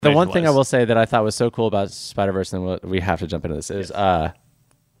The one thing I will say that I thought was so cool about Spider-Verse, and we have to jump into this, is the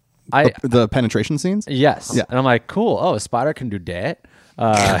penetration scenes? Yes. Yeah. And I'm like, cool. Oh, a spider can do that?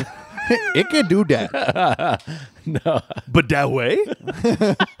 It can do that. No. But that way?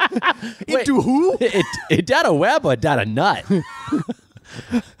 It do who? It got a web or got a nut?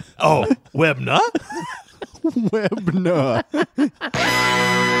 Oh, web nut? Web nut.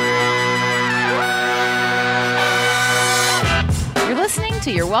 You're listening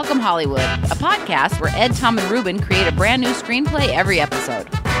to Your Welcome Hollywood, a podcast where Ed, Tom, and Ruben create a brand new screenplay every episode.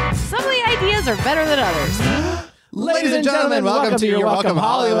 Some of the ideas are better than others. Ladies and gentlemen, welcome to Your Welcome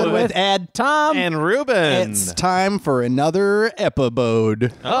Hollywood with Ed, Tom, And Ruben. It's time for another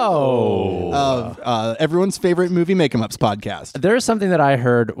epibode of everyone's favorite movie make-em-ups podcast. There's something that I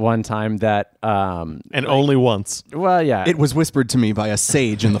heard one time that, And only once. well, yeah. It was whispered to me by a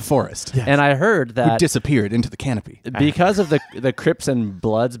sage in the forest and I heard who that disappeared into the canopy. because of the Crips and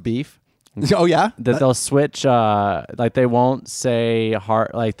Bloods beef, Oh, yeah? that they'll switch, like they won't say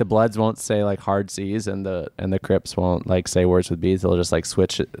hard, like the Bloods won't say like hard C's, and the Crips won't like say words with B's. They'll just like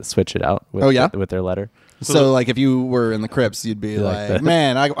switch it out. With, Oh, yeah? with their letter. So, like, if you were in the Crips, you'd be like, that.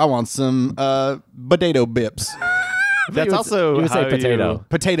 man, I want some potato bips. That's also you would say how potato,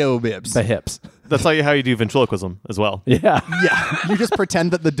 Potato bips. the hips. That's how you do ventriloquism as well. Yeah. Yeah. You just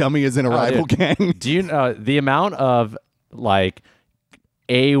pretend that the dummy is in a rival dude. gang. Do you know the amount of like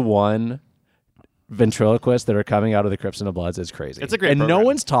A1 ventriloquists that are coming out of the Crips and the Bloods is crazy. It's a great and no program.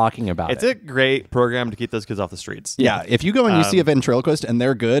 one's talking about It's it. a great program to keep those kids off the streets. Yeah, if you go and you see a ventriloquist and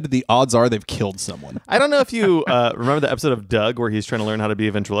they're good, the odds are they've killed someone. I don't know if you remember the episode of Doug where he's trying to learn how to be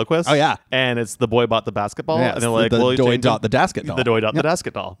a ventriloquist. Oh, yeah. And it's the boy bought the basketball. Yeah, and they're like, well, the you doy changed dot the dasket doll. The doy dot Yeah. the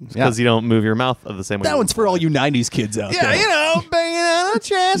dasket doll. Because Yeah. you don't move your mouth the same way. That one's for all you 90s kids out Yeah, there. you know, banging out a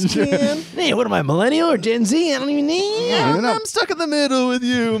trash can. Hey, what am I, millennial or Gen Z? I don't even know. I'm stuck in the middle with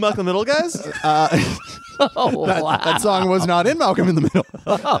you, Malcolm Middle guys. Oh, That song was not in Malcolm in the Middle.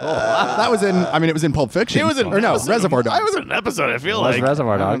 That was in, it was in Pulp Fiction. It was in or no, Reservoir Dogs. I was in an episode, I feel It was like.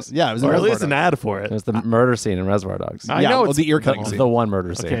 Reservoir Dogs. Yeah, it was in Or at Reservoir least an Dogs. ad for It it. was the murder scene in Reservoir Dogs. I Yeah, know well, it's the ear cutting scene. The one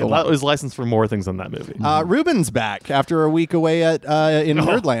murder scene. Okay, that was licensed for more things than that movie. Ruben's back after a week away at in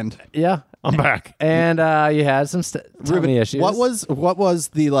Nerdland. Yeah. I'm back. And you had some tummy issues. What was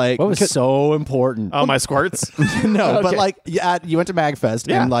the like? What was so important? Oh, my squirts. No, but Okay. like you went to MagFest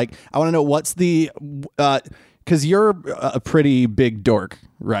Yeah. and like I want to know what's the because you're a pretty big dork,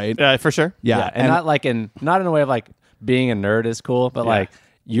 right? For sure. Yeah, and not in a way of like being a nerd is cool, but like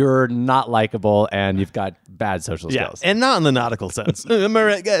you're not likable and you've got bad social Yeah, skills. and not in the nautical sense. Am I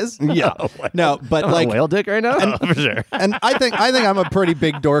right, guys? Yeah. No, but Like like whale dick right now. For sure. and I think I'm a pretty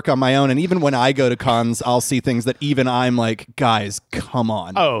big dork on my own, and even when I go to cons, I'll see things that even I'm like, guys, come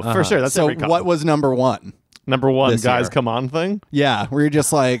on. Oh, for sure. That's so every con. what was number one? Number one, this guys, year? come on thing? Yeah, where you're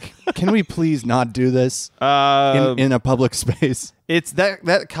just like, can we please not do this in a public space? It's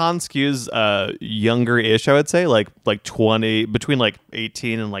that con skews younger-ish, I would say, like 20, between like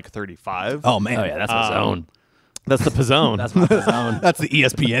 18 and like 35. Oh man, Oh yeah, that's my zone. That's the Pizzone. That's my zone. that's the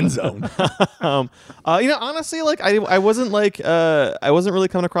ESPN zone. Honestly, like I wasn't like I wasn't really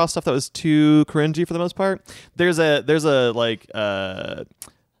coming across stuff that was too cringy for the most part. There's a like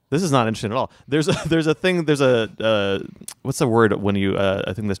this is not interesting at all. There's a what's the word when you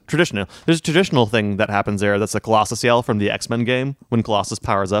I think this traditional. There's a traditional thing that happens there. That's a Colossus yell from the X-Men game when Colossus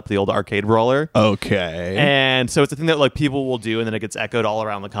powers up, the old arcade brawler. Okay. And so it's a thing that like people will do, and then it gets echoed all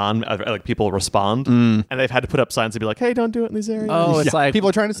around the con. Like people respond, and they've had to put up signs to be like, "Hey, don't do it in these areas." Oh, it's Yeah, like people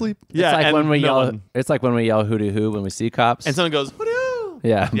are trying to sleep. yeah. It's like and when we no yell. one- It's like when we yell "hooty hoo" when we see cops. and someone goes, "What?"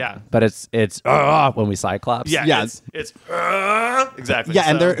 yeah, Yeah. But it's when we Cyclops. Yeah, Yeah. it's exactly. Yeah,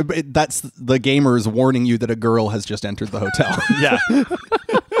 and So- that's the gamers warning you that a girl has just entered the hotel. yeah,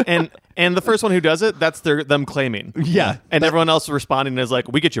 and the first one who does it, that's them claiming. Yeah. And everyone else responding is like,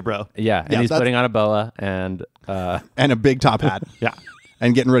 "We get you, bro." Yeah, and Yeah, he's that's- putting on a boa and And a big top hat. Yeah.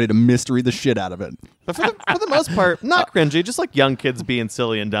 And getting ready to mystery the shit out of it. But for the most part, not cringy, just like young kids being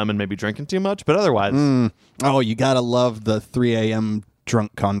silly and dumb and maybe drinking too much. But otherwise, Oh, you gotta love the 3 a.m.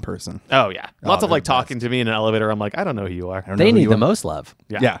 drunk con person. oh yeah, lots of they're like talking to me in an elevator. I'm like, I don't know who you are. they need the most love.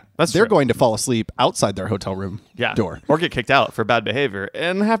 Yeah, that's they're true. going to fall asleep outside their hotel room door. or get kicked out for bad behavior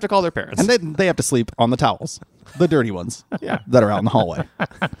and have to call their parents. And they have to sleep on the towels, the dirty ones Yeah. that are out in the hallway.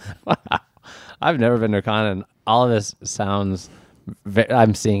 I've never been to a con, and all of this sounds.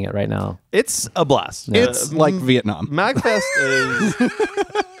 I'm seeing it right now. It's a blast. It's like Vietnam. MagFest is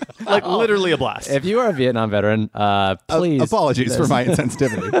like literally a blast. If you are a Vietnam veteran, please. Apologies for my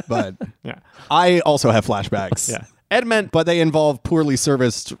insensitivity, but Yeah. I also have flashbacks. Yeah. Ed meant But they involve poorly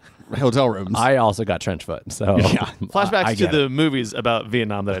serviced hotel rooms. I also got trench foot. So Yeah. Flashbacks I to get the it. movies about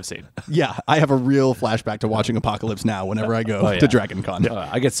Vietnam that I've seen. Yeah, I have a real flashback to watching Apocalypse Now whenever I go yeah. to Dragon Con.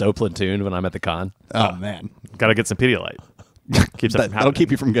 I get so platooned when I'm at the con. Oh, man. Got to get some Pedialyte. Keeps that from That'll happening.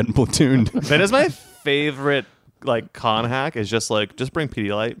 keep you from getting platooned. That is my favorite like con hack. Is just bring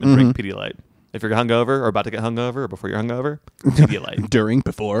Pedialyte and drink Pedialyte. If you're hungover or about to get hungover or before you're hungover, Pedialyte. During,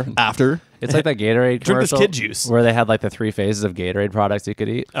 before, after. It's like that Gatorade Drink this commercial kid juice. where they had like the 3 phases of Gatorade products you could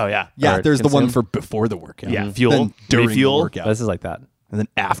eat. Oh yeah, Yeah, Or there's the one consume. for before the workout. Yeah, fuel, Then during refuel. the workout. This is like that, And then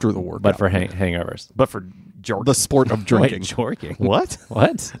after the workout. but for hangovers. but for jork. the sport of drinking. Wait, jorking. What?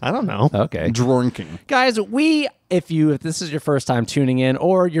 What? I don't know. Okay. Drinking. Guys, if this is your first time tuning in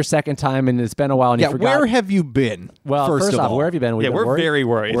or your second time and it's been a while and Yeah, you forgot. where have you been? well, first first of off, all? where have you been? We've Yeah, been we're very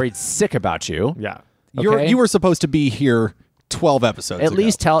worried. Worried sick about you. Yeah. Okay? You were supposed to be here 12 episodes At ago.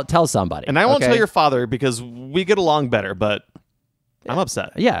 least tell somebody. And I won't okay? tell your father because we get along better, but I'm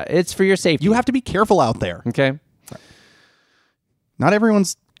upset. Yeah, it's for your safety. You have to be careful out there. Okay. Not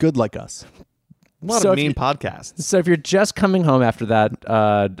everyone's good like us. What So a if mean you- podcast. So if you're just coming home after that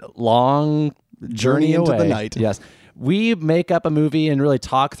long Journey into the away, night. yes, we make up a movie and really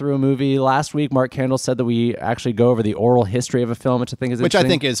talk through a movie. Last week, Mark Kendall said that we actually go over the oral history of a film, which I think is Which I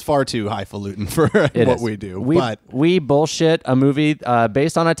interesting. think is far too highfalutin for It what is. we do. We bullshit a movie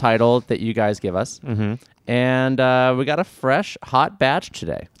based on a title that you guys give us, and we got a fresh, hot batch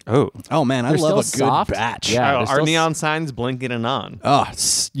today. Oh man, I They're love a still good soft. batch. Yeah. Oh, they're our still neon signs blinking and on.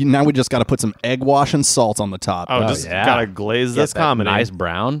 Now we just got to put some egg wash and salt on the top. Oh, just yeah. gotta glaze Get this that comedy. nice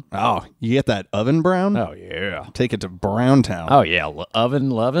brown. Oh, you get that oven brown? Oh yeah. Take it to Brown Town. Oh yeah. Oven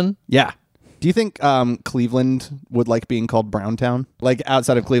lovin'. Yeah. Do you think Cleveland would like being called Browntown? Like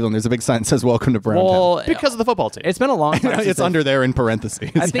outside of Cleveland, there's a big sign that says "Welcome to Browntown." Well, Because of the football team. it's been a long time. since it's they've- under there in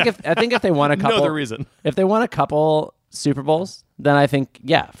parentheses. I think if they won a couple, No other reason. If they won a couple Super Bowls, then I think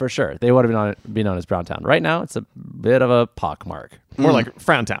for sure they would have been known as Browntown. Right now, it's a bit of a pockmark. More like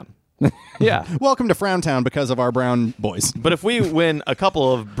Frowntown. Yeah, Welcome to Frowntown because of our brown boys. But if we win a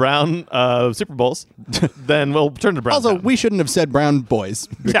couple of brown Super Bowls, then we'll turn to brown. Also, we shouldn't have said brown boys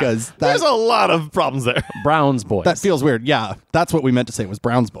because there's a lot of problems there. Browns boys. that feels weird. Yeah, that's what we meant to say was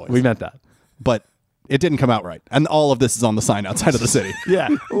Browns boys. we meant that. but it didn't come out right. And all of this is on the sign outside of the city. Yeah.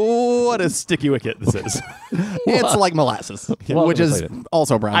 What a sticky wicket this is. It's like molasses, Welcome which to is Cleveland.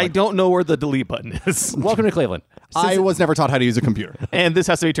 also brown. I don't know where the delete button is. Welcome to Cleveland. I was never taught how to use a computer. And this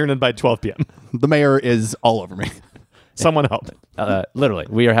has to be turned in by 12 p.m. The mayor is all over me. Someone help. Literally,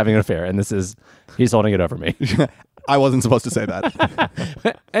 we are having an affair, and he's holding it over me. I wasn't supposed to say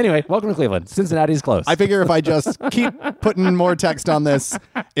that. Anyway, welcome to Cleveland. Cincinnati's close. I figure if I just keep putting more text on this,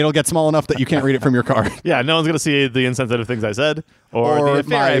 it'll get small enough that you can't read it from your car. Yeah, no one's going to see the insensitive things I said or Or the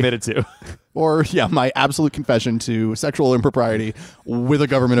affair I admitted to. Or, yeah, my absolute confession to sexual impropriety with a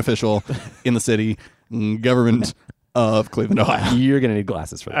government official in the city, government of Cleveland, Ohio. You're gonna need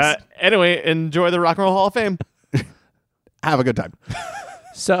glasses for this. Anyway, enjoy the Rock and Roll Hall of Fame. Have a good time.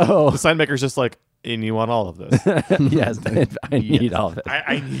 So The sign maker's just like, and you want all of this. yes, I need all of it.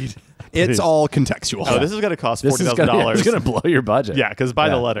 I need. It's all contextual. Oh, this is going to cost This is $40,000. it's gonna blow your budget. Yeah, because by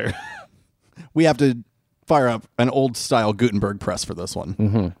Yeah. the letter. We have to fire up an old-style Gutenberg press for this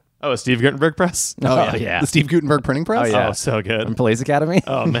one. Oh, a Steve Gutenberg press? Oh, yeah. The Steve Gutenberg printing press? Oh, yeah. Oh, so good. From Police Academy.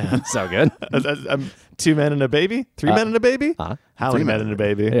 Oh, man. so good. 2 men and a baby? 3 men and a baby? How many men and a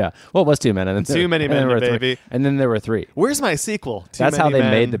baby? Yeah. Well, it was 2 men and then Too many men then there and a were 3. baby. And then there were 3. Where's my sequel? That's how they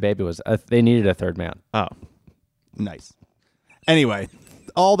made the baby. Was they needed a 3rd man. Oh. Nice. Anyway,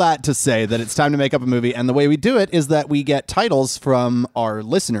 all that to say that it's time to make up a movie, and the way we do it is that we get titles from our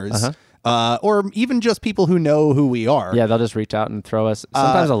listeners, or even just people who know who we are. Yeah, they'll just reach out and throw us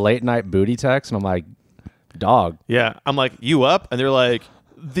sometimes a late night booty text, and I'm like, dog. Yeah. I'm like, you up? And they're like,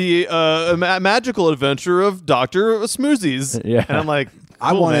 the magical adventure of Dr. Smoothies. Yeah. And I'm like,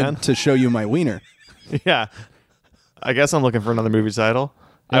 I cool, wanted man. to show you my wiener. Yeah. I guess I'm looking for another movie title.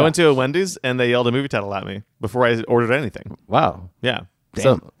 I Yeah. went to a Wendy's and they yelled a movie title at me before I ordered anything. Wow. Yeah.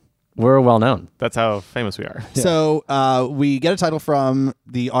 So we're well known. That's how famous we are. So we get a title from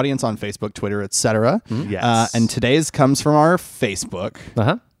the audience on Facebook, Twitter, etc. Yes. And today's comes from our Facebook,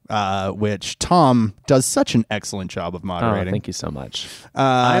 which Tom does such an excellent job of Oh, moderating. thank you so much.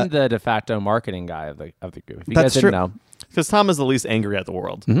 I'm the de facto marketing guy of the group. If you That's guys didn't true. know. Because Tom is the least angry at the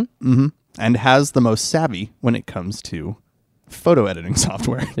world. And has the most savvy when it comes to photo editing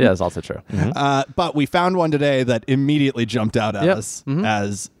software. Yeah, that's also true. But we found one today that immediately jumped out at Yep. us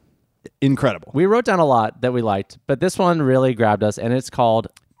as incredible. We wrote down a lot that we liked, but this one really grabbed us, and it's called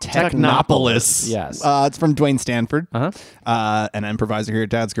Technopolis. Yes. It's from Dwayne Stanford, Uh-huh. an improviser here at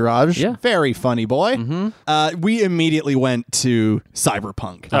Dad's Garage. Yeah. Very funny boy. We immediately went to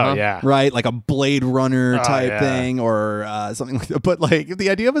Cyberpunk. Oh, yeah. Right? Like a Blade Runner type yeah. thing or something like that. But like the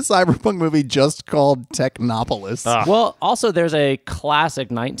idea of a Cyberpunk movie just called Technopolis. Well, also there's a classic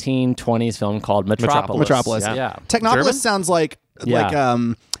 1920s film called Metropolis. Metropolis. Yeah. Technopolis German? sounds like Yeah.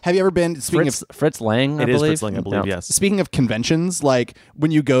 have you ever been Fritz Lang, I It is believe. Fritz Lang, I believe, Yeah. yes. Speaking of conventions, like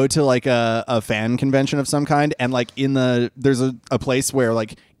when you go to like a fan convention of some kind and like there's a place where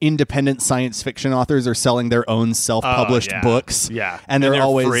like independent science fiction authors are selling their own self-published yeah. books. Yeah. And And they're they're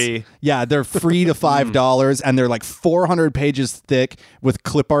always free. Yeah, they're free to $5 and they're like 400 pages thick with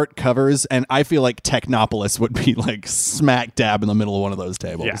clip art covers and I feel like Technopolis would be like smack dab in the middle of one of those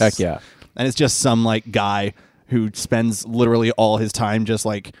tables. Yes. Heck yeah. And it's just some like guy who spends literally all his time just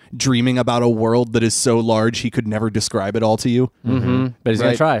like dreaming about a world that is so large he could never describe it all to you. Mm-hmm. But he's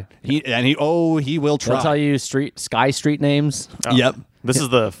going to try. He will try. He'll tell you Sky Street names. Yep. This is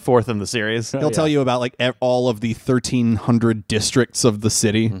the fourth in the series. He'll tell you about like all of the 1,300 districts of the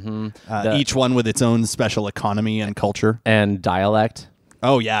city, each one with its own special economy and culture. And dialect.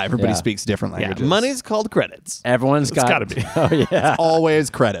 Oh yeah, everybody Yeah. speaks different Yeah, languages. money's called credits. Everyone's It's got. gotta be. Oh, yeah.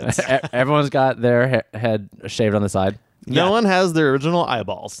 Always credits. Everyone's got their head shaved on the side. No one has their original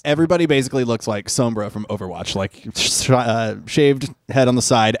eyeballs. Everybody basically looks like Sombra from Overwatch, like shaved head on the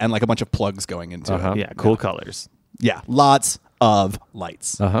side and like a bunch of plugs going into it. Yeah, cool colors. Yeah, lots of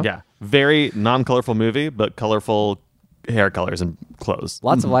lights. Uh-huh. Yeah, very non-colorful movie, but colorful hair colors and clothes.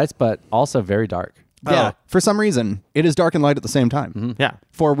 Lots of lights, but also very dark. Yeah, for some reason, it is dark and light at the same time. Yeah.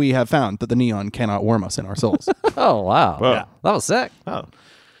 For we have found that the neon cannot warm us in our souls. Oh, wow. Whoa. Yeah. That was sick. Oh,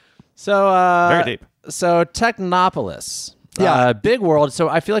 So, very deep. So, Technopolis. Yeah. Big world. So,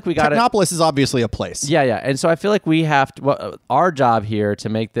 I feel like we got it. Technopolis is obviously a place. Yeah, yeah. And so I feel like we have to, our job here to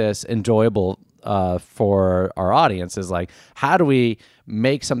make this enjoyable for our audience is like, how do we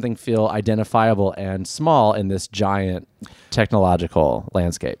make something feel identifiable and small in this giant technological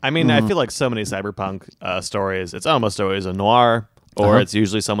landscape? I mean, I feel like so many cyberpunk stories, it's almost always a noir, or it's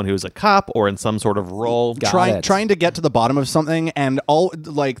usually someone who's a cop or in some sort of role. Got it. Trying to get to the bottom of something, and all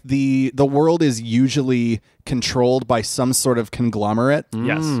like the world is usually controlled by some sort of conglomerate.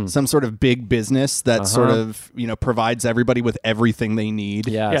 Yes. Some sort of big business that sort of provides everybody with everything they need.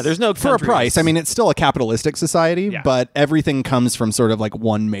 Yes. Yeah, there's no For a countries. price. I mean, it's still a capitalistic society, Yeah. but everything comes from sort of like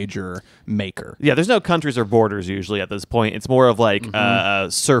one major maker. Yeah, there's no countries or borders usually at this point. It's more of like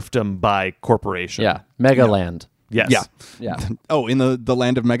serfdom by corporation. Yeah. Megaland. Yes. Yeah. Yeah. Oh, in the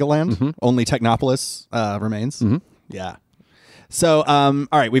land of Megaland, only Technopolis remains. Yeah. So, all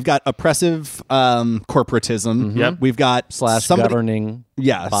right, we've got oppressive corporatism. Yep. We've got Slash somebody, governing.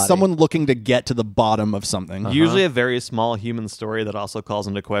 Yeah, body. someone looking to get to the bottom of something. Usually a very small human story that also calls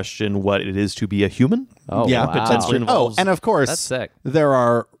into question what it is to be a human. Oh, Yeah, wow. potentially. Oh, involves- and of course, That's sick. there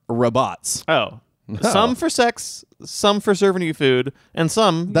are robots. Oh. Some for sex, some for serving you food, and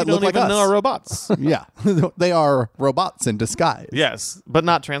some That you look don't like even us. know are robots. Yeah, they are robots in disguise. Yes, but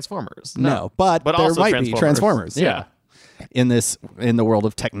not Transformers. No, but there also might be Transformers. Yeah. In the world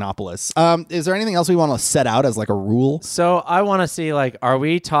of Technopolis. Is there anything else we want to set out as like a rule? So I want to see, like, are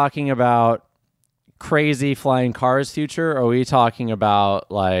we talking about crazy flying cars future? Or are we talking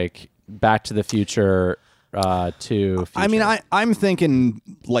about, like, Back to the Future to future? I mean, I'm thinking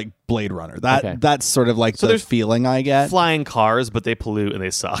like Blade Runner. Okay. That's sort of like the there's feeling I get. Flying cars, but they pollute and they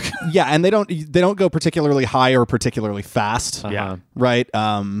suck. Yeah, and they don't go particularly high or particularly fast. Yeah. Right.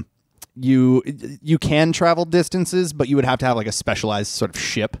 You can travel distances, but you would have to have like a specialized sort of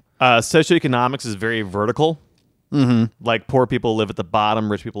ship. Socioeconomics is very vertical. Mm-hmm. Like poor people live at the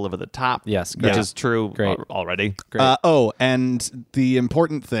bottom, rich people live at the top. Yes, which great. is true Great. already. Great. And the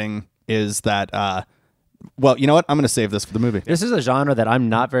important thing is that. Well, you know what? I'm going to save this for the movie. This is a genre that I'm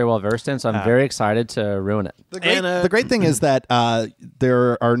not very well versed in, so I'm very excited to ruin it. The great thing is that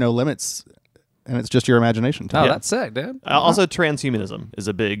there are no limits, and it's just your imagination. Oh, Tom. that's sick, dude. Also, transhumanism is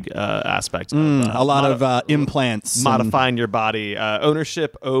a big aspect. A lot of implants. and- modifying your body,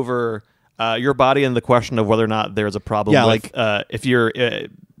 ownership over your body, and the question of whether or not there's a problem. Yeah, with,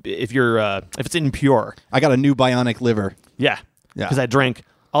 if it's impure. I got a new bionic liver, Yeah, Yeah. because I drank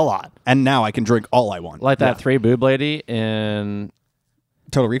a lot. and now I can drink all I want. Like that 3 boob lady in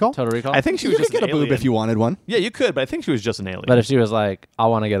Total Recall? Total Recall. I think she was You just could get an a boob alien. if you wanted one. Yeah, you could, but I think she was just an alien. But if she was like, I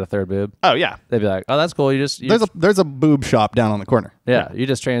want to get a 3rd boob, oh yeah, they'd be like, oh, that's cool. You There's a boob shop down on the corner. you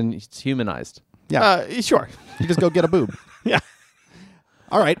just transhumanized. Yeah, sure. you just go get a boob. Yeah,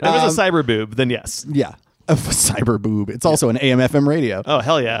 All right. if it was a cyber boob, then yes. yeah, a cyber boob. It's also an AM/FM radio. Oh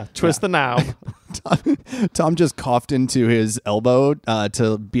hell yeah, twist the now. Tom just coughed into his elbow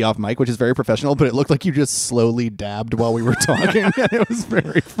to be off mic, which is very professional, but it looked like you just slowly dabbed while we were talking. And it was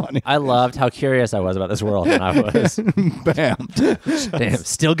very funny. I loved how curious I was about this world, and I was. Bam. Damn,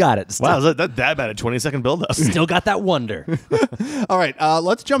 still got it. Still, Wow, that bad a 20-second build-up. still got that wonder. All right,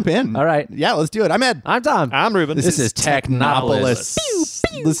 let's jump in. All right. Yeah, let's do it. I'm Ed. I'm Tom. I'm Ruben. This is Technopolis.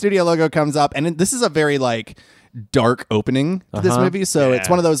 The studio logo comes up, and this is a very like dark opening to this movie. So it's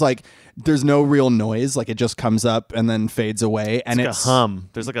Yeah. one of those like there's no real noise, like it just comes up and then fades away, and like it's a hum.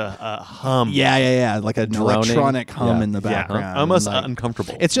 There's like a hum. Yeah, like an Droning. electronic hum Yeah. in the background, almost Like,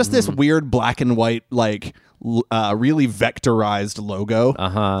 uncomfortable. It's just this weird black and white, like really vectorized logo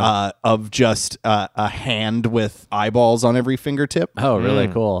of just a hand with eyeballs on every fingertip. Oh, really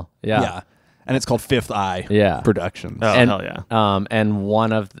cool. Yeah. And it's called Fifth Eye Yeah. Productions. Oh, And, hell yeah.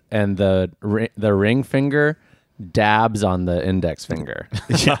 And the ring finger dabs on the index finger.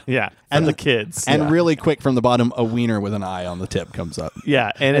 Yeah. And the kids. And really quick from the bottom, a wiener with an eye on the tip comes up.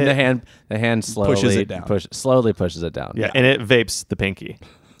 yeah. And, And it, the hand slowly Pushes it down. slowly pushes it down. yeah. And it vapes the pinky.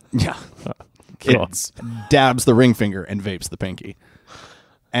 Yeah. Kids. Dabs the ring finger and vapes the pinky.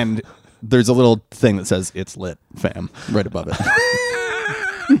 And there's a little thing that says, "It's lit, fam," right above it.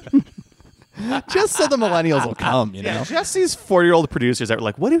 Just so the millennials will come, you know? Yeah, just these 40-year-old producers that were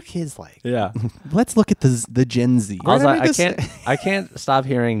like, what do kids like? Yeah. Let's look at the Gen Z. Also, I make I this- can't stop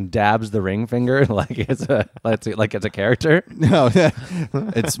hearing dabs the ring finger like it's a character. No,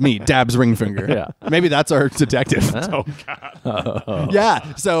 it's me, Dabs ring finger. Yeah. Maybe that's our detective. Oh, God.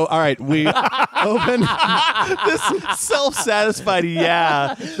 Yeah. So, all right, we open. This self-satisfied,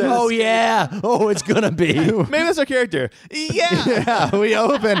 yeah. Oh yeah. Oh, it's gonna be. Maybe that's our character. Yeah. Yeah, we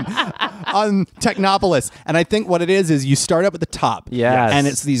open on Technopolis, and I think what it is you start up at the top. Yes. And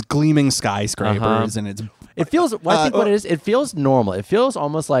it's these gleaming skyscrapers, and it's. It feels. Well, I think what it is. It feels normal. It feels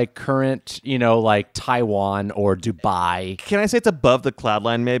almost like current, like Taiwan or Dubai. Can I say it's above the cloud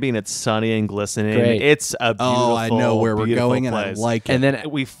line maybe, and it's sunny and glistening? Great. It's a beautiful, Oh, I know where we're beautiful going, and I place. like it. And then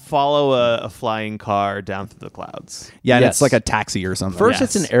We follow a flying car down through the clouds. Yeah, and Yes. it's like a taxi or something. first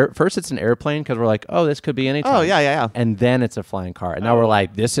Yes. it's an airplane because we're like, oh, this could be any time. Oh, yeah. And then it's a flying car, and now we're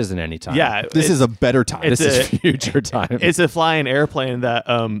like, this isn't any time. Yeah. This is a better time. it's This is a- future time. It's a flying airplane that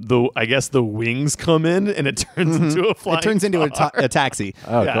I guess the wings come in and it turns into a flying It turns into car. a taxi.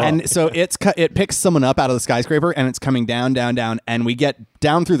 Oh, Yeah. cool. And so it picks someone up out of the skyscraper, and it's coming down, and we get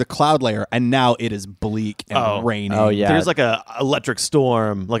down through the cloud layer, and now it is bleak and raining. Oh, yeah. There's like a electric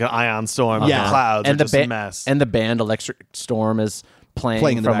storm, like an ion storm. Yeah. The clouds and are just the a mess. and the band Electric Storm is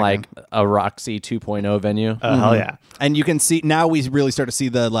playing in the from like background. a Roxy 2.0 venue. Hell yeah. And you can see now we really start to see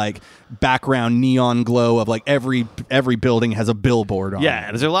the like background neon glow of like every building has a billboard on. Yeah, it.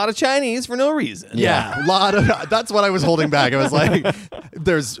 and there's a lot of Chinese for no reason. Yeah, a lot of. That's what I was holding back. I was like,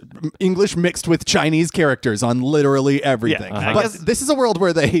 "There's English mixed with Chinese characters on literally everything." Yeah, I But guess- this is a world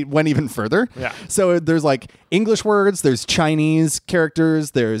where they went even further. Yeah. So there's like English words, there's Chinese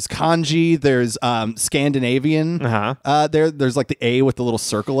characters, there's kanji, there's Scandinavian. There's like the A with the little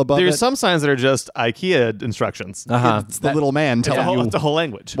circle above There's it. some signs that are just IKEA instructions. It's the little man It's a telling whole, you it's a whole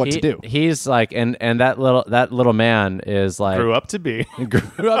language. what to do. He's like, and that little man is like Grew up to be.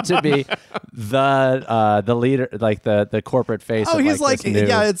 grew up to be the leader, like the corporate face. Oh, of, he's like, this new-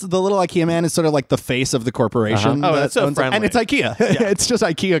 yeah, it's the little IKEA man is sort of like the face of the corporation. Oh, that's so owns it. friendly. And it's IKEA. It's just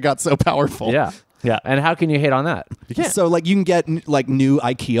IKEA got so powerful. yeah. Yeah. And how can you hate on that? So like you can get like new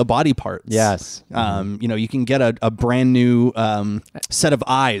IKEA body parts. Yes. You can get a brand new set of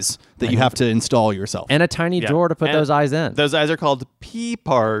eyes that you have to install yourself. And a tiny Yeah. drawer to put And those eyes in. Those eyes are called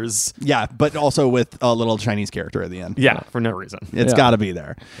peepars. yeah, but also with a little Chinese character at the end. Yeah, for no reason. It's Yeah. got to be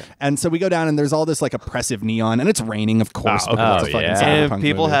there. And so we go down and there's all this like oppressive neon and it's raining, of course. Oh, because oh, it's a fucking yeah. cyberpunk And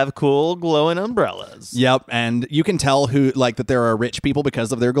people movie. have cool glowing umbrellas. Yep, and you can tell who like that there are rich people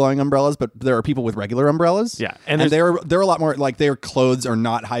because of their glowing umbrellas, but there are people with regular umbrellas. Yeah, and and they're a lot more like their clothes are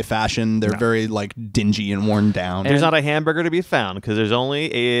not high fashion. They're very like dingy and worn down. There's not a hamburger to be found because there's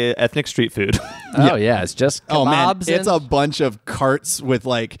only a ethnic street food. Oh yeah, it's just oh man, kebabs it's and a bunch of carts with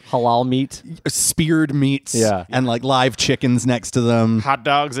like halal meat. speared meats, Yeah. and like live chickens next to them. Hot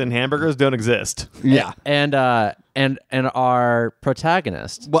dogs and hamburgers don't exist. Yeah. And our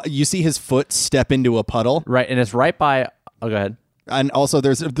protagonist, Well, you see his foot step into a puddle, right? And it's right by. Oh, go ahead. and also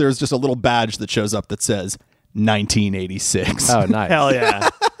there's just a little badge that shows up that says 1986. Oh, nice. Hell yeah.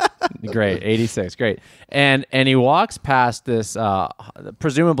 Great. 86. Great. And he walks past this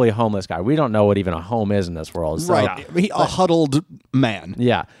presumably homeless guy. We don't know what even a home is in this world. So, right. A huddled man.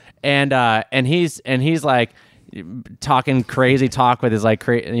 Yeah. And he's like talking crazy talk with his like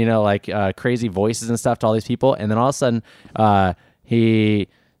crazy voices and stuff to all these people, and then all of a sudden he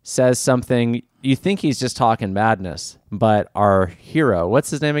says something you think he's just talking madness, but our hero, what's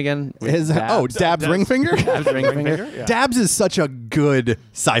his name again? Dabs Ringfinger. Dabs Ringfinger. Yeah. Dabs is such a good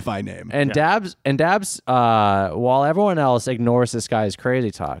sci-fi name. And Dabs, while everyone else ignores this guy's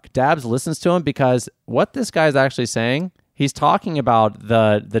crazy talk, Dabs listens to him because what this guy's actually saying, he's talking about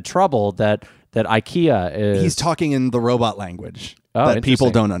the trouble that IKEA is. He's talking in the robot language Oh, that people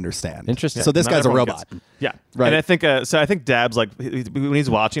interesting. don't understand. Interesting. So this Not guy's a everyone robot. gets- Yeah, Right. And I think I think Dabs, like when he's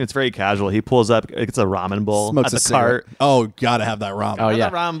watching, it's very casual. He pulls up, it's a ramen bowl Smokes at a the cigarette. cart. Oh, gotta have that ramen. Oh, yeah.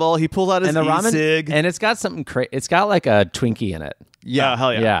 The ramen bowl. He pulls out his and the ramen, e-cig. and it's got something it's got like a Twinkie in it. Yeah.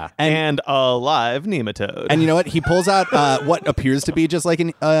 Hell yeah. Yeah. And a live nematode. And you know what? He pulls out what appears to be just like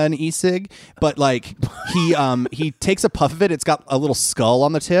an e-cig, but like he takes a puff of it. It's got a little skull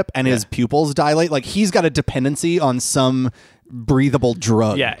on the tip, and his pupils dilate. Like he's got a dependency on some breathable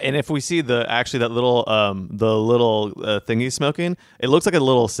drug. yeah, and if we see that little thing he's smoking, it looks like a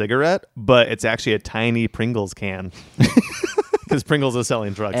little cigarette, but it's actually a tiny Pringles can. Because Pringles is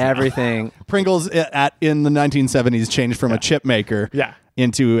selling drugs. now. Everything. Pringles in the 1970s changed from a chip maker Yeah.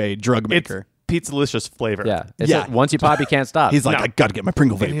 into a drug It's maker. Pizza-licious flavor. Yeah. Yeah. Once you pop, you can't stop. He's like, No. I gotta get my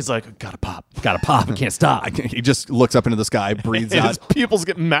Pringle And vape. he's like, gotta pop. gotta pop. I can't stop. He just looks up into the sky, breathes And out his pupils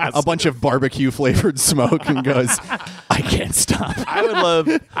get massive. a bunch of barbecue flavored smoke, and goes, I can't stop. I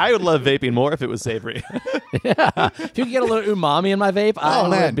would love vaping more if it was savory. If you could get a little umami in my vape, I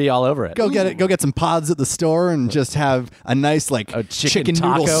man. would be all over it. Go get it. Go get some pods at the store and just have a nice like A chicken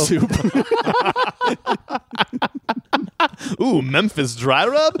noodle taco. soup. Ooh, Memphis dry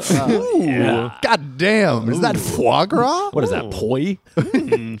rub. God damn, is that foie gras? What is that, poi?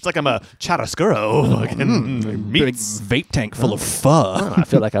 It's like I'm a charascuro. Fucking Big meats. vape tank full of pho. I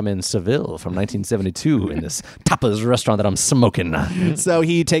feel like I'm in Seville from 1972 in this tapas restaurant that I'm smoking. So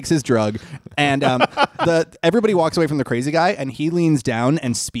he takes his drug, and everybody walks away from the crazy guy, and he leans down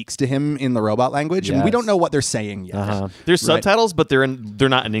and speaks to him in the robot language, and we Yes. don't know what they're saying yet. There's subtitles, but they're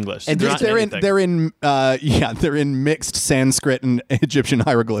not in English. And they're in mixed Sanskrit and Egyptian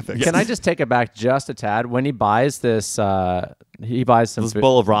hieroglyphics. Can I just take it back just a tad? When he buys this, he buys some This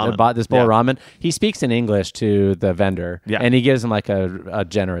bowl of ramen. This bowl of Yeah. ramen. He speaks in English to the vendor, Yeah. and he gives him like a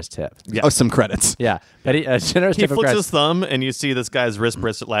generous tip. Yeah. Oh, some credits. Yeah, but a generous He tip of flicks credit. his thumb, and you see this guy's wrist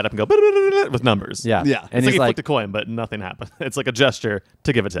bracelet light up and go with numbers. Yeah, Yeah. and It's like he's he like, flicked a coin, but nothing happened. It's like a gesture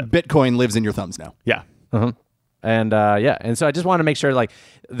to give a tip. Bitcoin lives in your thumbs now. Yeah. and and so I just want to make sure, like,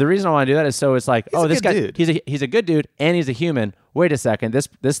 the reason I want to do that is so it's like, a this good guy, dude. he's a good dude, and he's a human. Wait a second,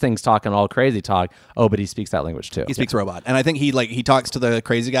 this thing's talking all crazy talk. Oh, but he speaks that language too. He speaks robot, and I think he talks to the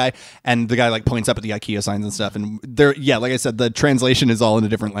crazy guy, and the guy like points up at the IKEA signs and stuff. And like I said, the translation is all in a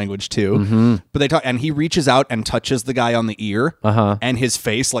different language too. But they talk, and he reaches out and touches the guy on the ear, and his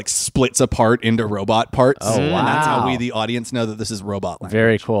face like splits apart into robot parts. Oh wow. And that's how we, the audience, know that this is robot language.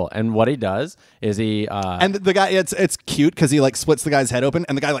 Very cool. And what he does is he And the guy, it's cute because he like splits the guy's head open,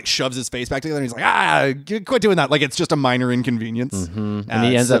 and the guy like shoves his face back together, and he's like, quit doing that. Like it's just a minor inconvenience. and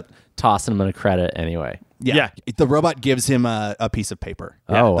he ends up tossing him in a credit anyway. Yeah. The robot gives him a piece of paper.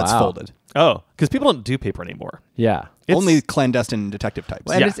 Oh, that's wow. folded. Oh, because people don't do paper anymore. Yeah. Only clandestine detective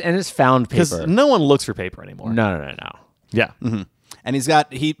types. And it's found Because paper. no one looks for paper anymore. No. Yeah. And he's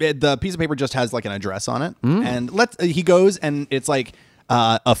got the piece of paper just has like an address on it, and he goes, and it's like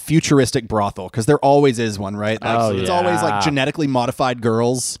a futuristic brothel, because there always is one, right? Like, it's always like genetically modified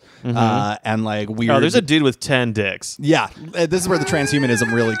girls and like weird. Oh, there's a dude with 10 dicks. yeah. This is where the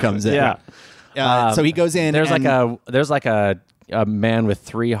transhumanism really comes in. Yeah. So he goes in. There's and, like a man with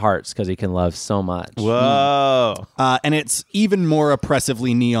 3 hearts because he can love so much. Whoa. and it's even more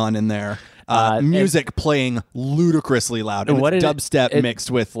oppressively neon in there. Music playing ludicrously loud, and what it's it- dubstep it- mixed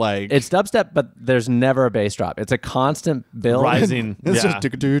with like It's dubstep, but there's never a bass drop. It's a constant build. Rising. It's Yeah.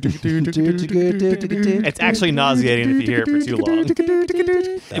 just It's actually nauseating if you hear it for too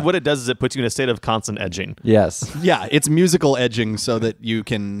long. What it does is it puts you in a state of constant edging. Yes. Yeah, it's musical edging so that you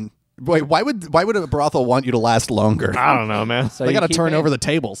can. Wait, why would a brothel want you to last longer? I don't know, man. So They you got to keep turn paying. over the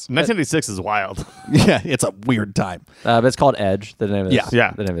tables. 1986 is wild. Yeah, it's a weird time, But it's called Edge, the name of this,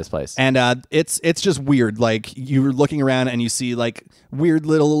 Yeah. the name of this place. and it's just weird. Like you're looking around and you see like weird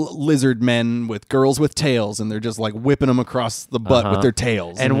little lizard men with girls with tails, and they're just like whipping them across the butt with their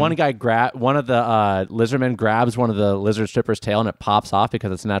tails. And one guy one of the lizardmen grabs one of the lizard stripper's tail, and it pops off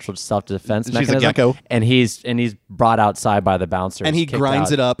because it's a natural self-defense She's a mechanism. gecko. And he's brought outside by the bouncers. and he kicked grinds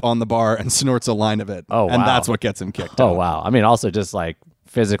out. it up on the bar and snorts a line of it. Oh, and wow. that's what gets him kicked Oh out. wow! I mean, also just like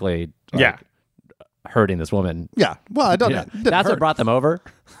physically, Yeah. hurting this woman. Yeah. Well, I don't Yeah. know. That's what brought them over.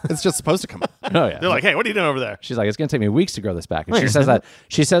 It's just supposed to come out. Oh yeah. They're like, hey, what are you doing over there? She's like, it's going to take me weeks to grow this back. And she says that.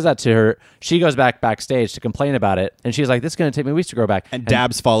 She says that to her. She goes backstage to complain about it, and she's like, this is going to take me weeks to grow back. And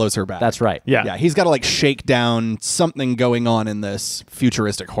Dabbs follows her back. That's right. Yeah. Yeah, he's got to like shake down something going on in this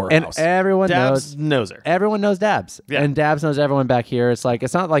futuristic horror And house. everyone Dabs knows. knows her. Everyone knows Dabbs. Yeah. And Dabbs knows everyone back here. It's like,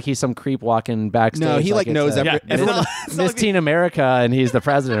 it's not like he's some creep walking backstage. No, he like it's knows a- every. Yeah, it's everyone- not- it's not Miss like Teen America, and he's the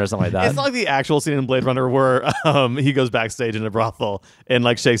president or something like that. It's not like the actual scene in Blade Runner where he goes backstage in a brothel and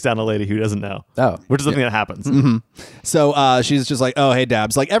like shakes down a lady who doesn't know. Oh. Which is something that happens. So she's just like, oh, hey,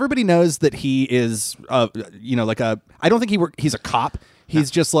 Dabbs. Like everybody knows that he is, like I don't think he's a cop. He's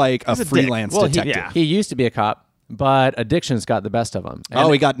just like a a dick. freelance Well, detective. he used to be a cop, but addictions got the best of him.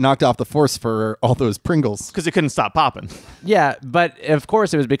 And He got knocked off the force for all those Pringles. Because he couldn't stop popping. yeah, but of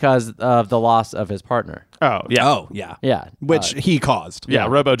course it was because of the loss of his partner. Oh, yeah. Oh, yeah. Yeah. Which he caused. Yeah,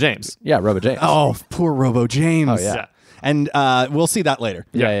 Robo James. Yeah, Robo James. Oh, poor Robo James. Oh, yeah. Yeah. And we'll see that later.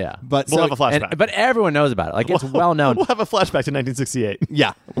 Yeah. But We'll so, have a flashback. But everyone knows about it. Like, it's well known. We'll have a flashback to 1968.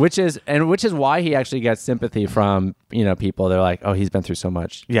 yeah. Which is why he actually gets sympathy from, people. They're like, oh, he's been through so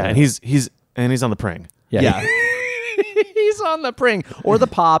much. Yeah, and he's on the pring. Yeah. He's on the pring or the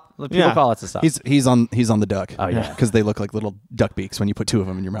pop. People Yeah. call it the stuff. He's on the duck. Oh, yeah. Because they look like little duck beaks when you put two of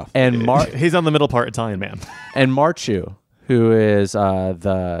them in your mouth. and He's on the middle part Italian man. and Marchu, who is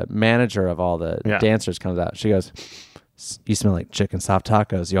the manager of all the Yeah. dancers, comes out. She goes, "You smell like chicken soft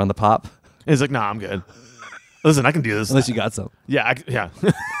tacos. You on the pop?" He's like, nah, I'm good. Listen, I can do this. Unless you got some. Yeah, I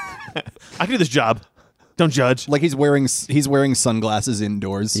can do this job. Don't judge. Like he's wearing sunglasses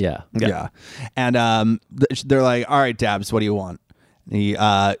indoors. Yeah. Yeah. And they're like, all right, Dabbs, what do you want? And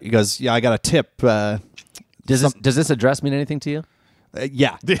he goes, yeah, I got a tip. Does this address mean anything to you?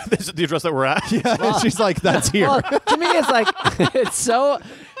 Yeah. The address that we're at? Yeah. And she's like, that's here. Well, to me, it's like it's so.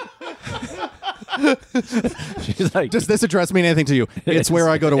 She's like, Does this address mean anything to you? It's where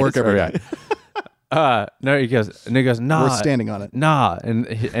I go to work It's every where- day. No, he goes, nah. We're standing on it. Nah,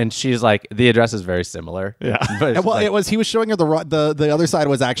 and she's like, the address is very similar. Yeah. but it's Well, like, he was showing her the other side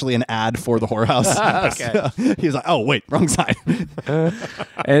was actually an ad for the whorehouse. Okay. He was like, oh, wait, wrong side.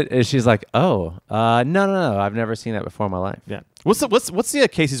 and she's like, oh, no, I've never seen that before in my life. Yeah. What's the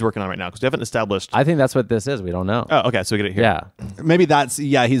case he's working on right now? Because we haven't established. I think that's what this is. We don't know. Oh, okay. So we get it here. Yeah. Maybe that's,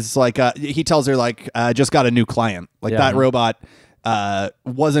 he's like, he tells her, like, just got a new client. Like, Yeah. that robot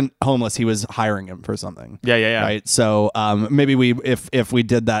wasn't homeless. He was hiring him for something. Yeah. Right. So maybe if we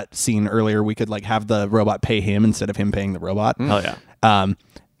did that scene earlier, we could like have the robot pay him instead of him paying the robot. Hell yeah. And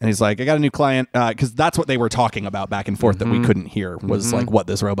he's like, I got a new client because that's what they were talking about back and forth that we couldn't hear was like what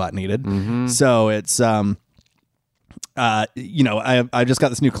this robot needed. So it's I just got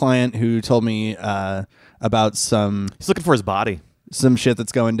this new client who told me about some He's looking for his body. shit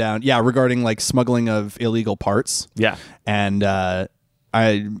that's going down. Yeah, regarding like smuggling of illegal parts. Yeah. And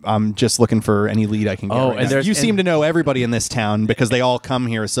I'm just looking for any lead I can get. Oh, right and now. there's- you seem and- to know everybody in this town because they all come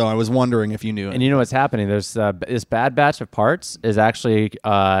here. So I was wondering if you knew. And you know what's happening? There's this bad batch of parts is actually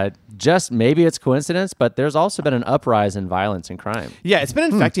just maybe it's coincidence, but there's also been an uprise in violence and crime. Yeah, it's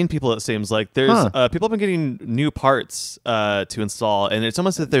been infecting people. It seems like there's Huh. people have been getting new parts to install, and it's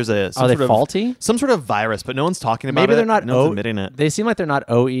almost that there's some Are they sort of, faulty? some sort of virus, but no one's talking about Maybe it. they're not No one's admitting it. They seem like they're not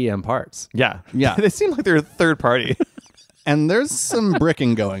OEM parts. Yeah, Yeah. they seem like they're a third party. And there's some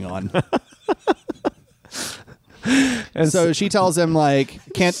bricking going on. And So she tells him like,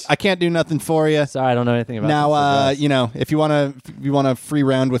 I can't do nothing for you. sorry, I don't know anything about Now, this. if you want a free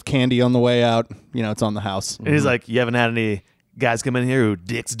round with candy on the way out, it's on the house. And he's like, "You haven't had any guys come in here who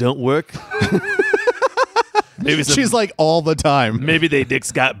dicks don't work? Maybe She's like all the time. maybe they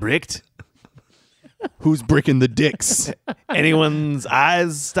dicks got bricked. Who's bricking the dicks? Anyone's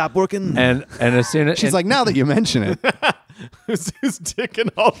eyes stop working? and as soon as She's like, now that you mention it, who's dicking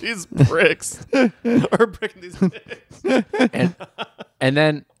all these bricks or bricking these dicks? and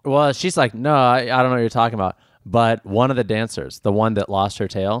then she's like, no, I don't know what you're talking about. But one of the dancers, the one that lost her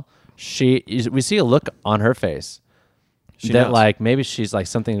tail, we see a look on her face that knows. like maybe she's like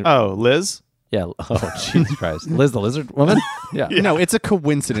something. Oh, Liz. Yeah. Oh, Jesus Christ. Liz the lizard woman? Yeah. no, it's a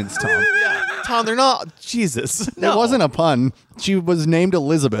coincidence, Tom. Tom, they're not. Jesus. It wasn't a pun. She was named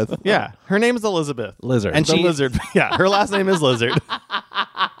Elizabeth. Yeah, her name is Elizabeth. Lizard. And The she- lizard. Yeah, her last name is Lizard,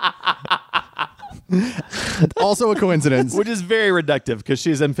 Also a coincidence. which is very reductive because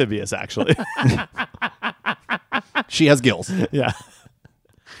she's amphibious, actually. She has gills. Yeah.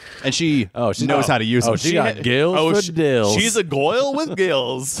 And she she knows how to use them. she got gills for dills. She's a goyle with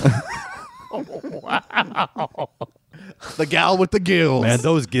gills. The gal with the gills. Man,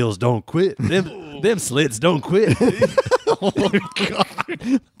 those gills don't quit. Them slits don't quit. Oh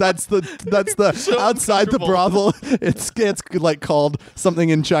God. That's the outside the brothel. It's like called something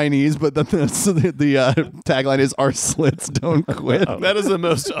in Chinese, but then the tagline is "Our slits don't quit." That is the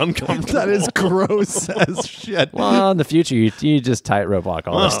most uncomfortable. That is gross as shit. Well, in the future, you just tightrope walk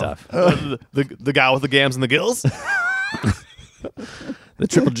all this stuff. The guy with the gams and the gills. The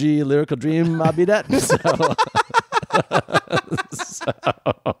Triple G lyrical dream, I'll be that.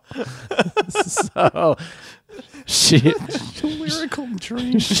 So she Lyrical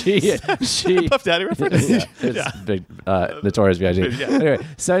dream. she Puff Daddy reference. yeah, it's big Notorious B.I.G.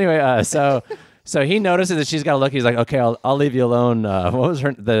 Anyway, so he notices that she's got a look. He's like, okay, I'll leave you alone. What was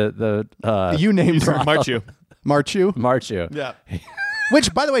her the You named her Marchu. Marchu. Marchu? Yeah.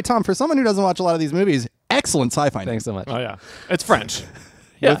 Which, by the way, Tom, for someone who doesn't watch a lot of these movies, excellent sci-fi name. Thanks so much. Oh yeah. It's French.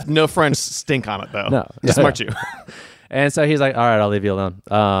 Yeah. With no French stink on it though. No. Just Yeah. Marchu. And so he's like, all right, I'll leave you alone.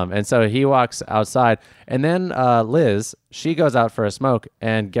 And so he walks outside. And then Liz, she goes out for a smoke.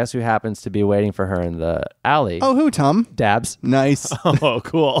 And guess who happens to be waiting for her in the alley? Oh, who, Tom? Dabs. Nice. Oh,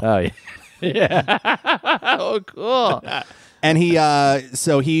 cool. Oh, yeah. Yeah. Oh, cool. And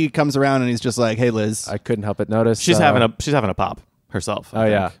he comes around and he's just like, "Hey, Liz." I couldn't help but notice. She's having a pop herself. I Oh,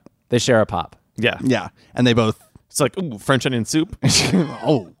 yeah. think. They share a pop. Yeah. Yeah, and they both. It's like, ooh, French onion soup.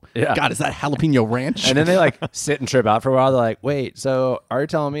 Oh, Yeah. God, is that jalapeno ranch? And then they like sit and trip out for a while. They're like, wait, so are you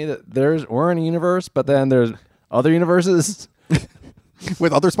telling me that we're in a universe, but then there's other universes?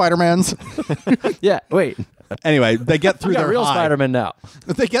 with other Spider-Mans. Yeah, wait. Anyway, they get through We got their real high. Spider-Man now.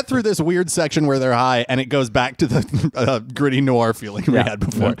 They get through this weird section where they're high, and it goes back to the gritty noir feeling we Yeah. had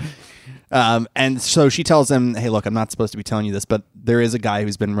before. And so she tells him, "Hey, look, I'm not supposed to be telling you this, but there is a guy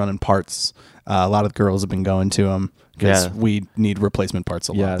who's been running parts. A lot of girls have been going to him because Yeah. we need replacement parts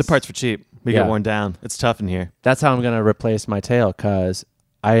a lot." Yes. The parts for cheap. We Yeah. get worn down. It's tough in here. That's how I'm going to replace my tail because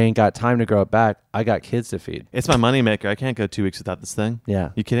I ain't got time to grow it back. I got kids to feed. It's my moneymaker. I can't go 2 weeks without this thing. Yeah.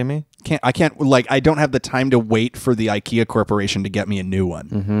 You kidding me? I don't have the time to wait for the IKEA corporation to get me a new one.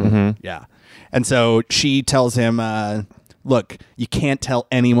 Mm-hmm. Yeah. And so she tells him, look, you can't tell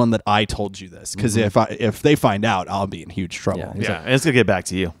anyone that I told you this because if they find out, I'll be in huge trouble. Yeah. Yeah. And it's going to get back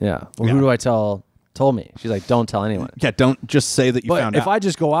to you. Yeah. Well, who do I tell? Told me. She's like, don't tell anyone. Yeah, don't just say that you But found if out. I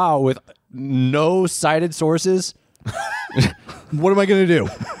just go out with no cited sources, What am I going to do?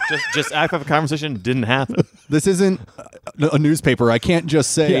 Just act like the conversation didn't happen. This isn't a newspaper. I can't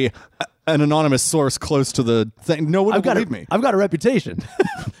just say Yeah. an anonymous source close to the thing. No one will I've got believe me. I've got a reputation.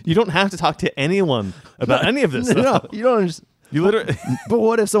 You don't have to talk to anyone about any of this. No, you don't. You literally. But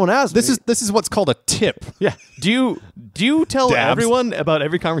what if someone asks me? This is what's called a tip. Yeah. Do you tell Dabs. everyone about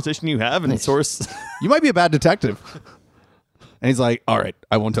every conversation you have and source? You might be a bad detective. And he's like, all right,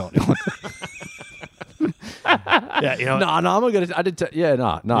 I won't tell anyone. Yeah. You know. No, I'm gonna. I did. Yeah,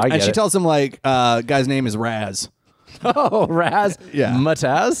 no. I get And she it. tells him, like, guy's name is Raz. Oh, Raz. Yeah.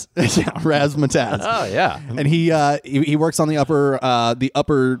 Mataz. Yeah, Raz Mataz. Oh, yeah. And he works on the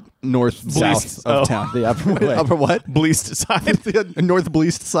upper north south of Oh. town. The upper way. Upper what? Bleast side. The north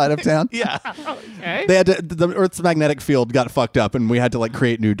bleast side of town. Yeah. They had to, the Earth's magnetic field got fucked up, and we had to like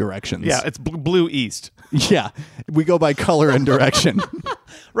create new directions. Yeah. It's blue east. Yeah, we go by color and direction.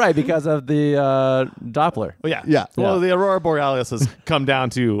 Right, because of the Doppler. Well, yeah. Yeah. Well, Yeah. the aurora borealis has come down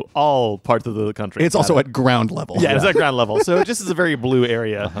to all parts of the country. It's also at ground level. yeah, it's at ground level, so it just is a very blue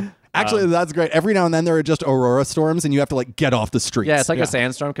area. Actually, that's great. Every now and then there are just aurora storms, and you have to like get off the streets. Yeah, it's like Yeah. a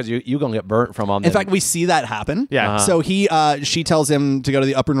sandstorm because you gonna get burnt from them. In fact, we see that happen. Yeah. So she tells him to go to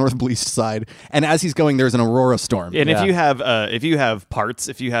the upper north bleast side, and as he's going, there's an aurora storm. And Yeah. if you have parts,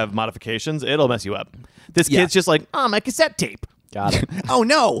 if you have modifications, it'll mess you up. This Yeah. kid's just like, oh, my cassette tape. got it. Oh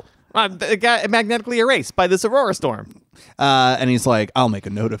no! It got magnetically erased by this aurora storm. And he's like, I'll make a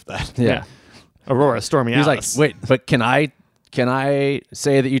note of that. Yeah. Aurora stormy. He's like, Alice. wait, but can I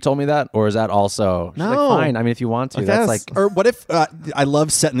say that you told me that, or is that also? She's like, No. fine. I mean, if you want to, I that's guess. like. Or what if I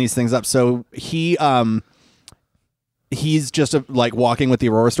love setting these things up? So he's just like walking with the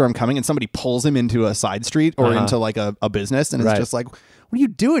aurora storm coming, and somebody pulls him into a side street or into like a business, and it's Right. just like, what are you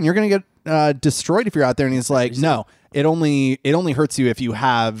doing? You're gonna get destroyed if you're out there. And he's like, no, it only hurts you if you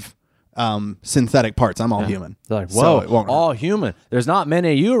have synthetic parts. I'm all human. They're like, So whoa, it won't hurt. all human. There's not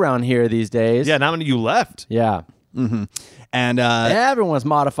many of you around here these days. yeah, not many you left. Yeah. And Everyone's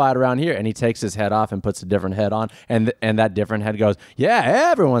modified around here, and he takes his head off and puts a different head on, and that different head goes, yeah,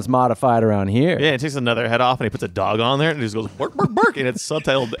 everyone's modified around here. Yeah, he takes another head off and he puts a dog on there and he just goes bark bark bark and it's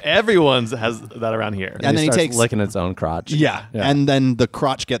subtitled. Everyone's has that around here. And then he starts takes- licking its own crotch. yeah, Yeah. and then the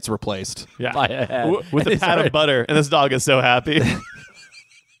crotch gets replaced. Yeah, By a head. With a And pat of butter, and this dog is so happy.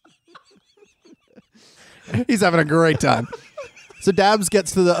 He's having a great time. So Dabs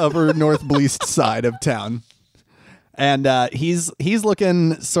gets to the upper north-bleast side of town. And he's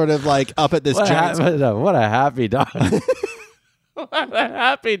looking sort of like up at this giant... What a happy dog. What a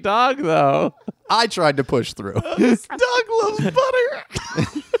happy dog, though. I tried to push through. This dog loves butter.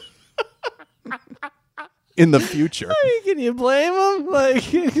 In the future. Can you blame him? Like,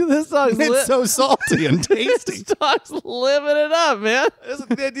 this dog's It's so salty and tasty. this dog's living it up, man.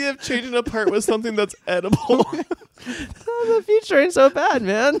 The idea of changing a part with something that's edible. The future ain't so bad,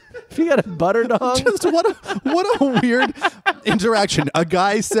 man. If you got a butter dog. Just what a weird interaction. A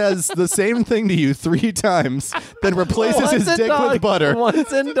guy says the same thing to you 3 times, then replaces his Once in dick dog, with butter,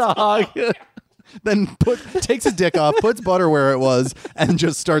 Once in dog. then takes his dick off, puts butter where it was, and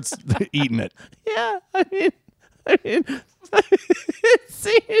just starts eating it. Yeah, I mean, it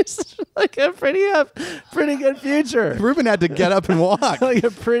seems like a pretty good future. Ruben had to get up and walk. Like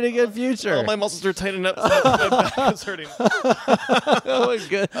a pretty good future. All my muscles are tightening up. So my back is hurting.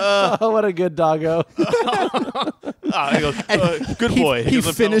 What a good doggo. Good boy. He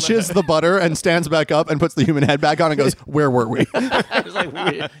finishes the butter and stands back up and puts the human head back on and goes, "Where were we?" It's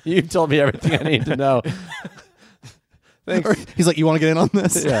like, you've told me everything I need to know. Thanks. He's like, "You want to get in on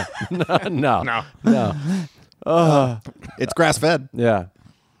this?" Yeah. No. It's grass fed. Yeah.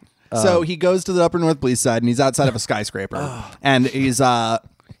 So he goes to the upper north bleast side and he's outside of a skyscraper. And he's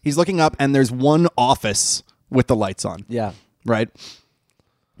looking up and there's one office with the lights on. Yeah. Right?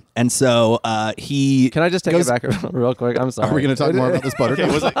 And so he Can I just take goes, it back real quick? I'm sorry. Are we going to talk more about this butter? Okay,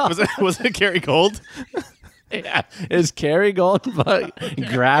 was it Gary Gold? Yeah, it's Kerry Golden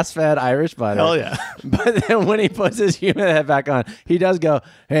grass-fed Irish butter. Hell yeah. But then when he puts his human head back on, he does go,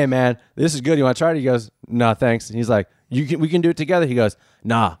 "Hey man, this is good. You want to try it?" He goes, "No, thanks." And he's like, we can do it together." He goes,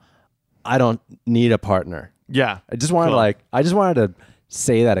 "Nah, I don't need a partner." Yeah. I just wanted to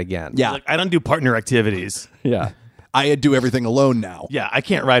say that again. Yeah. Like, I don't do partner activities. Yeah. I do everything alone now. Yeah, I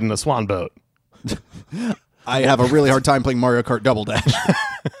can't ride in a swan boat. I have a really hard time playing Mario Kart Double Dash.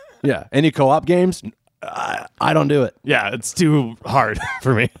 Yeah. Any co-op games? I don't do it. Yeah, it's too hard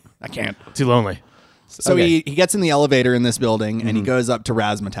for me. I can't. Too lonely. So Okay. he gets in the elevator in this building and he goes up to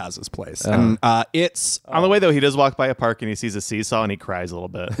Razmataz's place. And it's... On the way, though, he does walk by a park and he sees a seesaw and he cries a little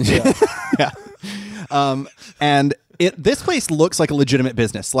bit. And this place looks like a legitimate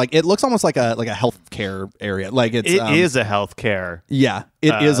business. Like it looks almost like a healthcare area. Like it's It is a health care. Yeah,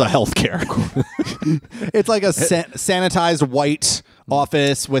 it is a healthcare. It's like a sanitized white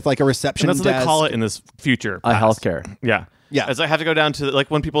office with like a reception And that's what desk. they call it in this future. A past. healthcare. Yeah. Yeah. As I have to go down to,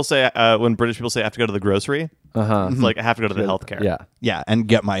 like, when people say, when British people say I have to go to the grocery, it's like I have to go to the healthcare. Yeah. Yeah, and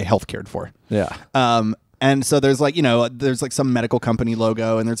get my health cared for. Yeah. And so there's like, there's like some medical company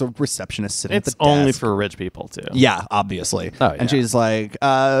logo and there's a receptionist sitting It's at the desk. only for rich people, too. Yeah, obviously. Oh, yeah. And she's like,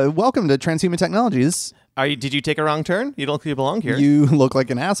 welcome to Transhuman Technologies. Did you take a wrong turn? You don't think you belong here. You look like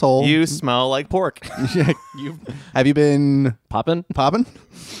an asshole. You smell like pork. Have you been Poppin'? popping?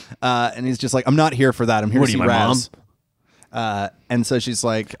 And he's just like, I'm not here for that. I'm here What to are see you, my Raz. And so she's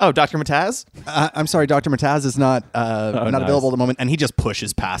like, Oh, Dr. Mataz? I'm sorry, Dr. Mataz is not nice. available at the moment. And he just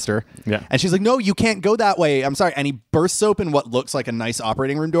pushes past her. Yeah. And she's like, no, you can't go that way. I'm sorry. And he bursts open what looks like a nice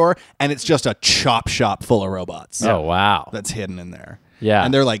operating room door. And it's just a chop shop full of robots. Oh, wow. That's hidden in there. Yeah.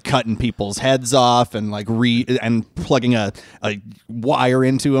 And they're like cutting people's heads off and like and plugging a wire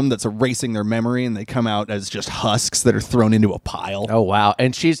into them that's erasing their memory, and they come out as just husks that are thrown into a pile. Oh wow!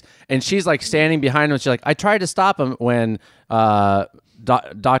 And she's like standing behind him. She's like, I tried to stop him when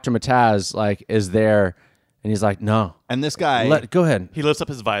Dr. Mataz like is there, and he's like, no, And this guy, go ahead. He lifts up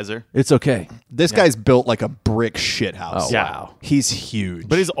his visor. It's okay. this guy's built like a brick shit house. Oh, wow. He's huge.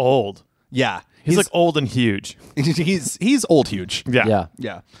 But he's old. yeah. He's like old and huge. he's old huge. Yeah. Yeah.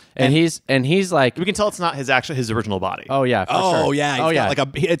 Yeah. And he's like, We can tell it's not his original body. oh yeah, for Oh sure. yeah. oh He's yeah. got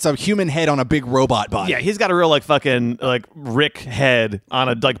it's a human head on a big robot body. Yeah, he's got a real like fucking like Rick head on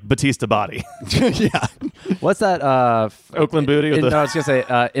a like Batista body. Yeah. What's that? Oakland booty with No, the I was gonna say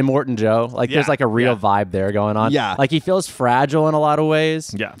Immortan Joe. Like, there's Yeah, like a real yeah. vibe there going on. Yeah. like he feels fragile in a lot of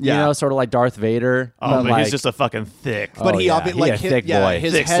ways. Yeah. you Yeah. know, sort of like Darth Vader. Oh, but like, he's just a fucking thick. But oh, he yeah. obvi- like a his- thick yeah, boy,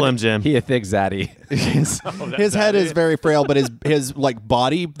 his thick head- Slim Jim. he a thick zaddy. his head is very frail, but his like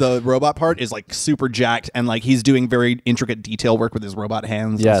body, the robot part, is like super jacked, and like he's doing very intricate detail work with his robot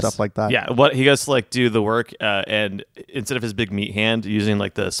hands Yes. and stuff like that. Yeah, what he goes to like do the work, and instead of his big meat hand using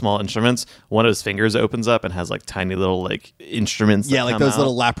like the small instruments, one of his fingers opens up and has like tiny little like instruments. Yeah, that like come those out.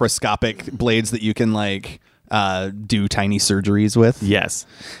 little laparoscopic blades that you can like do tiny surgeries with. Yes.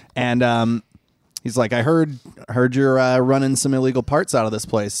 And he's like, I heard you're running some illegal parts out of this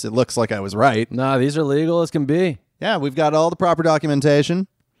place. It looks like I was right. No, these are legal as can be. Yeah, we've got all the proper documentation.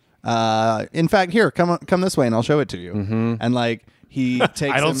 In fact, here, come this way, and I'll show it to you. And like he takes.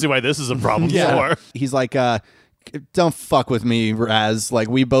 I don't him- see why this is a problem. Yeah. Sure. He's like, don't fuck with me, Raz. Like,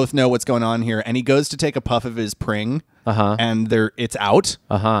 we both know what's going on here. And he goes to take a puff of his pring, and it's out.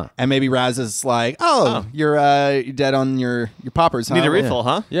 And maybe Raz is like, you're dead on your poppers, huh? Need a refill,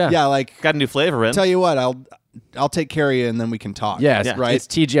 huh? Yeah, like, Got a new flavor in. tell you what, I'll take care of you, and then we can talk. Yeah, right. It's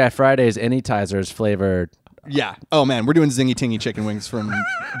TGI Fridays Anytizers flavored. Yeah. Oh man, we're doing zingy tingy chicken wings from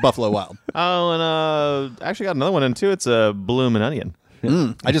Buffalo Wild. Oh, and actually got another one in too. It's a bloomin' onion.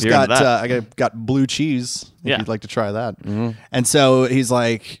 I just You're got into that. I got blue cheese. If Yeah. you'd like to try that. And so he's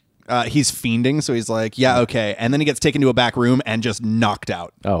like, he's fiending. So he's like, yeah, okay. And then he gets taken to a back room and just knocked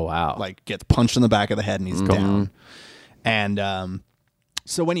out. Oh wow! Like gets punched in the back of the head and he's down. And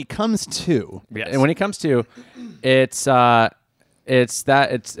so when he comes to, Yes. And when he comes to, it's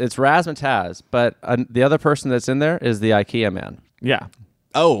Razzmatazz, but the other person that's in there is the IKEA man. Yeah.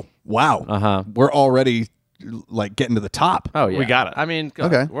 oh wow, we're already like getting to the top. Oh yeah, We got it. I mean,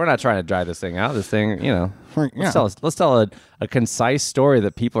 Okay. we're not trying to drag this thing out. This thing, Yeah. let's tell a concise story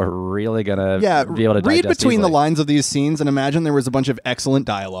that people are really gonna be able to read digest between the easily. lines of these scenes and imagine there was a bunch of excellent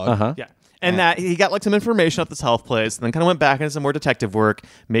dialogue. Yeah. And that he got like some information at this health place and then kind of went back into some more detective work,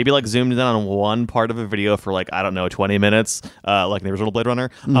 maybe like zoomed in on one part of a video for like, I don't know, 20 minutes, like the original Blade Runner.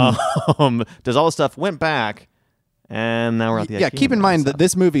 Does all this stuff, went back, and now we're at the Yeah, IKEA keep in man mind stuff. that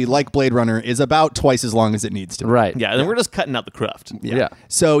this movie, like Blade Runner, is about twice as long as it needs to be. Right. Yeah, and then we're just cutting out the cruft. Yeah.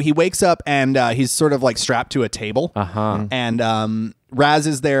 So he wakes up and he's sort of like strapped to a table. And Raz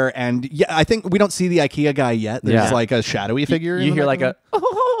is there, and yeah, I think we don't see the IKEA guy yet. There's Yeah. like a shadowy figure. in You the hear like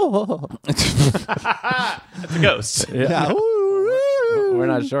background. It's a ghost. Yeah. We're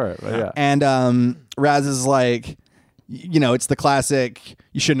not sure, but yeah. And Raz is like, it's the classic,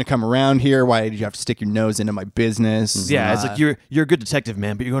 you shouldn't have come around here. Why did you have to stick your nose into my business? Yeah, it's like you're a good detective,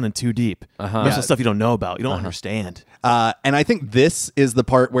 man, but you're going in too deep. There's some stuff you don't know about. You don't understand. And I think this is the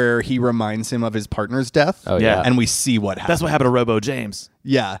part where he reminds him of his partner's death. Oh, yeah. And we see what happened. That's what happened to Robo James.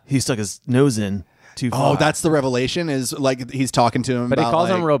 Yeah. He stuck his nose in too far. Oh, that's the revelation, is like he's talking to him But he about, calls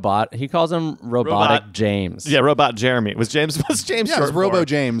like, him robot. He calls him robotic Robot. James. Yeah, Robot Jeremy. Was James Yeah, it short was Robo for?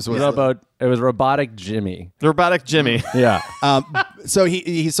 James. Was It was robotic Jimmy. Robotic Jimmy. Yeah. So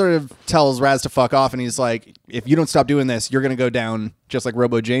he sort of tells Raz to fuck off, and he's like, if you don't stop doing this, you're going to go down just like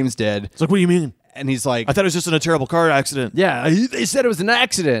Robo James did. It's like, what do you mean? And he's like, I thought it was just in a terrible car accident. Yeah. They said it was an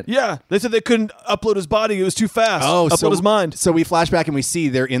accident. Yeah, they said they couldn't upload his body. It was too fast. Upload his mind. So we flash back and we see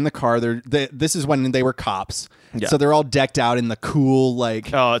they're in the car. This is when they were cops. Yeah. So they're all decked out in the cool,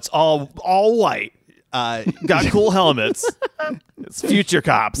 like, Oh, it's all white. Got cool helmets. It's future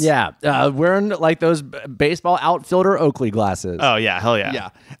cops. Yeah. Wearing like those baseball outfielder Oakley glasses. Oh yeah, hell yeah.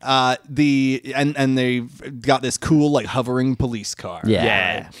 yeah. And they've got this cool, like, hovering police car.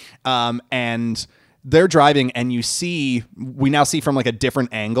 Yeah. And they're driving, and we now see from like a different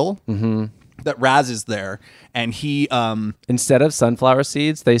angle that Raz is there, and he Instead of sunflower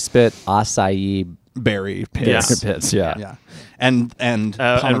seeds, they spit acai berry pits. Yeah. pits. Yeah. Yeah. And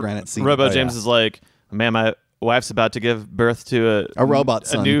pomegranate seeds. Robo Oh, James yeah. is like, man, my wife's about to give birth to A robot a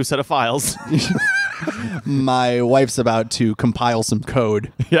son. new set of files. My wife's about to compile some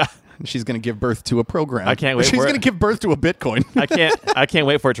code. Yeah. She's going to give birth to a program. I can't wait She's for going it. to give birth to a Bitcoin. I can't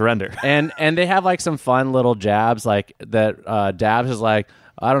wait for it to render. And they have like some fun little jabs like that. Dabs is like,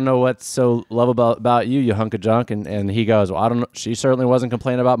 I don't know what's so lovable about you, you hunk of junk. And he goes, well, I don't know. She certainly wasn't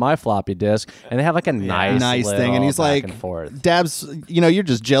complaining about my floppy disk. And they have like a nice thing. And he's back like, and forth. Dabs, you're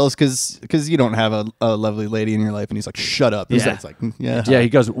just jealous because you don't have a lovely lady in your life. And he's like, shut up. Yeah. It's like, yeah. Yeah, he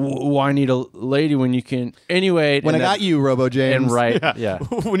goes, why need a lady when you can? Anyway. When I got you, Robo James. And right. Yeah.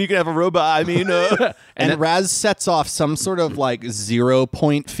 When you can have a robot, I mean, And Raz sets off some sort of like 0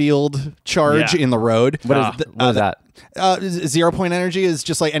 point field charge Yeah. in the road. What is that? 0 point energy is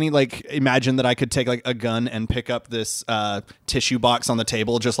just like imagine that I could take like a gun and pick up this tissue box on the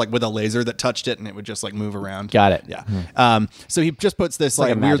table just like with a laser that touched it and it would just like move around. Got it. Yeah. So he just puts this like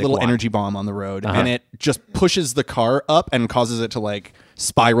like a weird magic little wand. energy bomb on the road and it just pushes the car up and causes it to like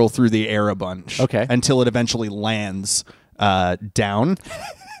spiral through the air a bunch. Okay. Until it eventually lands down.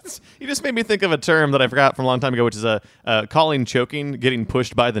 you just made me think of a term that I forgot from a long time ago, which is calling choking getting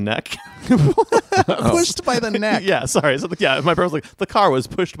pushed by the neck. Pushed by the neck. Yeah, sorry. So my brother was like, the car was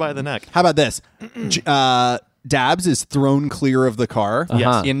pushed by the neck. How about this? Dabs is thrown clear of the car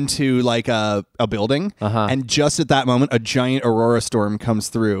Yes. into like a building. And just at that moment, a giant aurora storm comes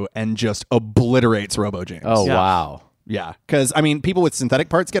through and just obliterates Robo James. Oh, Yeah. wow. Yeah. Because, I mean, people with synthetic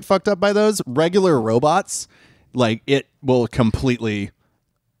parts get fucked up by those. Regular robots, like, it will completely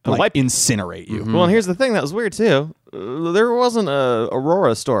like, wipe- incinerate you. Well, and here's the thing that was weird too. there wasn't a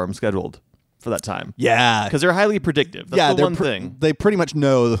Aurora storm scheduled for that time. Yeah. Because they're highly predictive. That's the one thing. They pretty much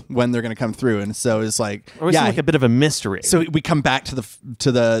know when they're going to come through, and so it's like, Always seemed like a bit of a mystery. So we come back to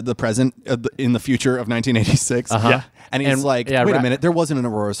the present in the future of 1986. Yeah. And he's And- like, yeah, wait a minute, there wasn't an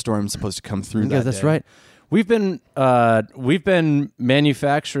Aurora storm supposed to come through. Yeah, that that's day. right. We've been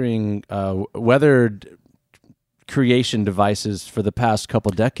manufacturing weathered creation devices for the past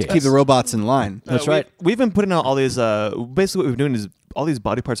couple decades. Keep the robots in line. That's right. We've been putting out all these. Basically, what we've been doing is all these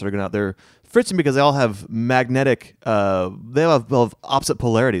body parts that are going out there. Fritzing because they all have magnetic. They all have opposite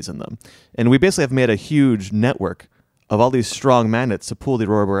polarities in them, and we basically have made a huge network of all these strong magnets to pull the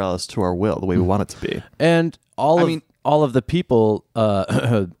Aurora Borealis to our will, the way we want it to be. And all of the people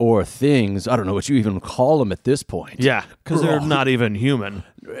or things, I don't know what you even call them at this point. Yeah, because they're not even human,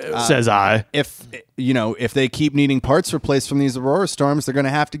 says I. If they keep needing parts replaced from these Aurora storms, they're going to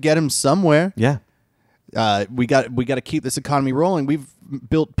have to get them somewhere. Yeah. We got to keep this economy rolling. We've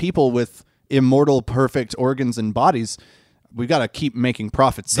built people with immortal, perfect organs and bodies. We've got to keep making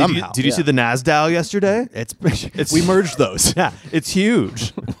profits somehow. Did you see the NASDAQ yesterday? It's we merged those Yeah, it's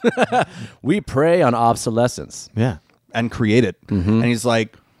huge. We prey on obsolescence. Yeah. and create it. And he's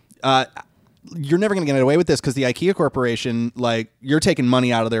like, you're never going to get away with this because the IKEA Corporation, like, you're taking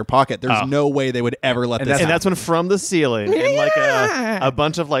money out of their pocket. There's no way they would ever let this And happen. that's when from the ceiling and like a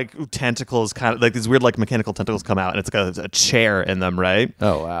bunch of like tentacles, kind of like these weird like mechanical tentacles come out, and it's got a chair in them, right?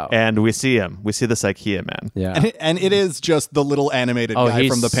 Oh, wow. And we see him. We see this IKEA man. Yeah. And it is just the little animated guy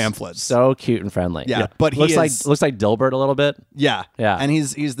he's from the pamphlets. So cute and friendly. Yeah, but he looks is- looks like Dilbert a little bit. Yeah. Yeah. And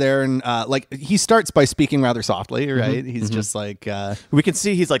he's there, and like, he starts by speaking rather softly, right? He's just like, We can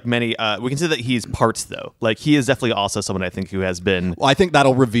see he's like many. We can see that he's parts though. Like he is definitely also someone I think who has been. well, I think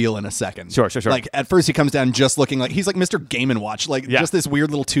that'll reveal in a second. Sure. Like, at first he comes down just looking like he's like Mr. Game & Watch, like just this weird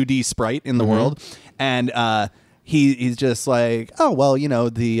little 2D sprite in the world. And he's just like, oh, well,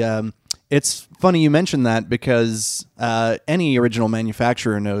 the it's funny you mentioned that because any original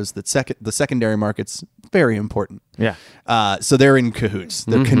manufacturer knows that the secondary market's very important. Yeah. So they're in cahoots.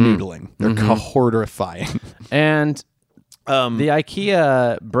 They're canoodling. They're cohortifying. And the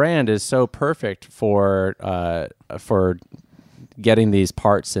IKEA brand is so perfect for getting these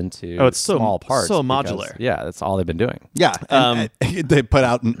parts into Oh, it's so- small parts. so because- modular. Yeah, that's all they've been doing. Yeah. And they put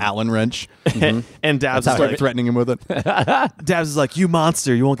out an Allen wrench. And Dabs is Start like, threatening him with it. Dabs is like, you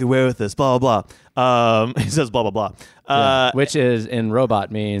monster, you won't get away with this. Blah blah blah. He says blah blah blah. Which is in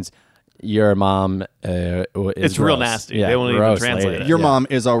robot means your mom is It's real gross. nasty. Yeah, They won't even gross translate lady. it. Your Yeah. mom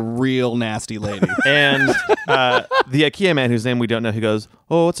is a real nasty lady. And the IKEA man, whose name we don't know, he goes,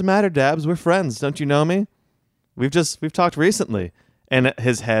 "Oh, what's the matter, Dabs? We're friends. Don't you know me? We've talked recently." And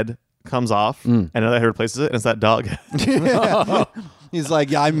his head comes off, and another head replaces it, and it's that dog. He's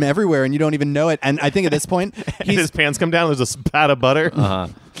like, yeah, I'm everywhere, and you don't even know it. And I think at this point, And his pants come down. There's a pat of butter.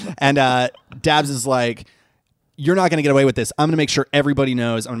 and Dabs is like, you're not going to get away with this. I'm going to make sure everybody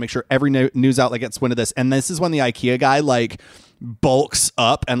knows. I'm going to make sure every news outlet gets wind of this. And this is when the IKEA guy like bulks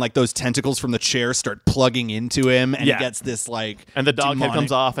up, and like those tentacles from the chair start plugging into him, and Yeah. he gets this like, And the dog head demonic-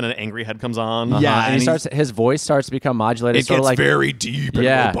 comes off, and an angry head comes on. Yeah, And and he starts. His voice starts to become modulated. It sort gets of like very deep and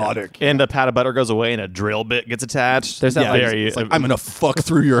Yeah. robotic. And a pat of butter goes away, and a drill bit gets attached. There's that, like, Very- It's like, I'm gonna fuck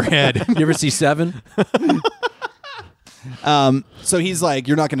through your head. You ever see Seven? So he's like,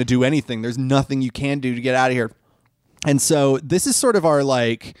 you're not going to do anything. There's nothing you can do to get out of here. And so this is sort of our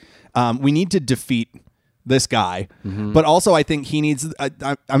like, we need to defeat this guy, but also I think he needs.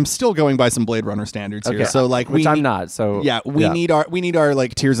 I'm still going by some Blade Runner standards here. Okay. So like, Which I'm need- not. So Yeah, we need our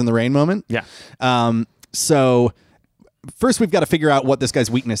like Tears in the Rain moment. Yeah. So first we've got to figure out what this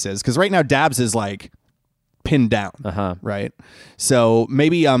guy's weakness is, because right now Dabs is like pinned down. Right. So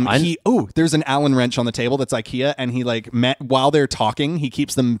maybe there's an Allen wrench on the table that's IKEA, and he like while they're talking, he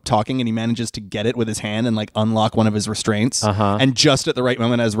keeps them talking, and he manages to get it with his hand and like unlock one of his restraints. And just at the right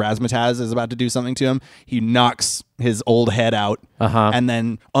moment, as Razmataz is about to do something to him, he knocks his old head out, and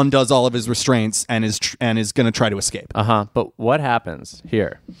then undoes all of his restraints and is going to try to escape. But what happens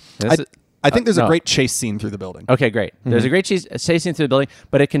here? I think there's a no. great chase scene through the building. Okay, great. There's a great chasing through the building,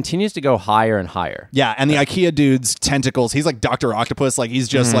 but it continues to go higher and higher. Yeah, and the IKEA dude's tentacles, he's like Dr. Octopus, like he's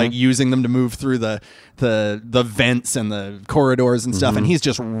just like using them to move through the vents and the corridors and stuff, and he's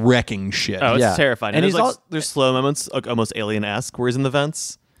just wrecking shit. Oh, it's Yeah. terrifying. And And he's there's slow moments, like almost alien-esque, where he's in the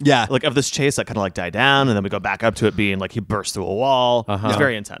vents. Yeah. Like of this chase that kind of like died down, and then we go back up to it being like he burst through a wall. It's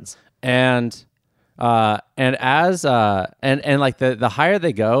very intense. And And as and like the higher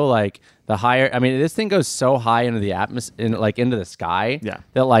they go, like the higher. I mean, this thing goes so high into the atmosphere, into the sky. Yeah.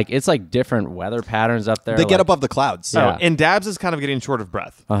 That like it's like different weather patterns up there. They get like, above the clouds. Yeah. And Dabs is kind of getting short of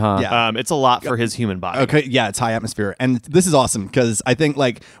breath. Yeah. It's a lot for his human body. Okay, yeah, it's high atmosphere. And this is awesome because I think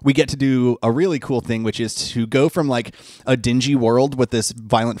like we get to do a really cool thing, which is to go from like a dingy world with this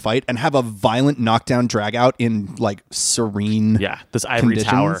violent fight and have a violent knockdown drag out in like serene Yeah, this ivory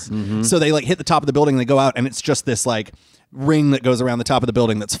conditions. tower. So they like hit the top of the building and they go out and it's just this like ring that goes around the top of the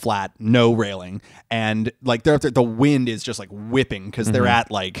building that's flat, no railing. And like they're up there, the wind is just like whipping because they're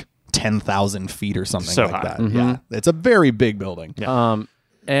at like 10,000 feet or something So like high. that. Yeah. It's a very big building.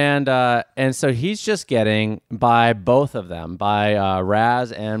 And so he's just getting by both of them, by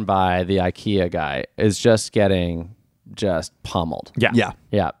Raz and by the IKEA guy, is just getting just pummeled. Yeah. Yeah.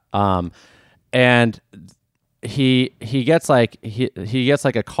 Yeah. And he gets like he gets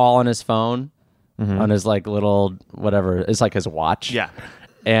like a call on his phone, on his like little whatever. It's like his watch. Yeah.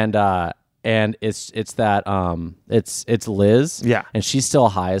 And it's it's Liz. Yeah. And she's still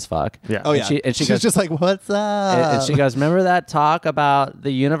high as fuck. Yeah. Oh, yeah. And she She's goes, just like, what's up? and she goes, remember that talk about the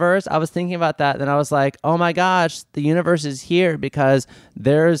universe? I was thinking about that. Then I was like, oh my gosh, the universe is here because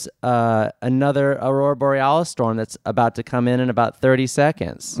there's another Aurora Borealis storm that's about to come in about 30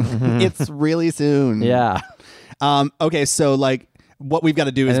 seconds. It's really soon. Yeah. Okay, so like what we've got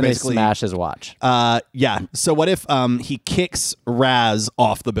to do And is then they basically smash his watch. yeah. So what if he kicks Raz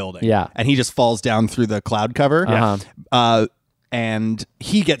off the building? Yeah. And he just falls down through the cloud cover. Uh-huh. And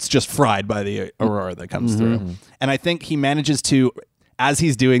he gets just fried by the aurora that comes through. And I think he manages to, as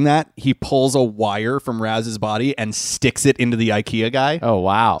he's doing that, he pulls a wire from Raz's body and sticks it into the IKEA guy. Oh,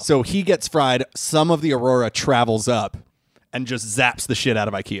 wow. So he gets fried. Some of the aurora travels up and just zaps the shit out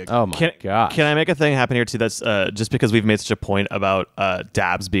of IKEA. Oh, my God. Can I make a thing happen here too? That's just because we've made such a point about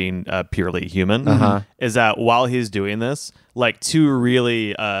Dabs being purely human. Is that while he's doing this, like to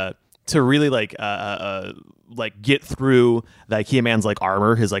really like get through the IKEA man's like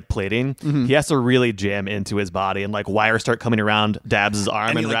armor, his like plating, he has to really jam into his body and like wires start coming around Dabs' arm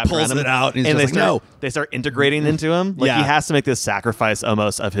And and, he, like, wrap pulls around him. it out, and he's they just like, start, "No." they start integrating into him. Like Yeah. he has to make this sacrifice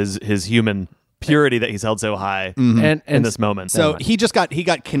almost of his human purity that he's held so high And in this moment. So he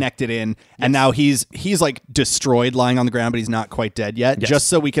got connected in, and now he's like destroyed, lying on the ground, but he's not quite dead yet. Yes. Just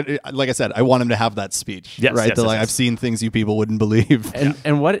so we can, like I said, I want him to have that speech. Yes, right. yes, The, yes, like yes. I've seen things you people wouldn't believe.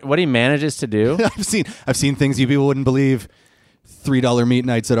 And what he manages to do, I've seen things you people wouldn't believe. $3 meat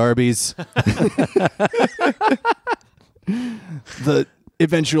nights at Arby's. The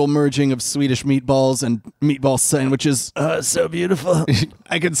eventual merging of Swedish meatballs and meatball sandwiches. So beautiful.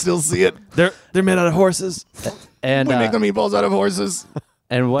 I can still see it. they're made out of horses. and We make the meatballs out of horses,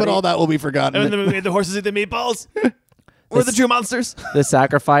 and what but he- all that will be forgotten. And then we made the horses eat the meatballs. We're the true monsters. the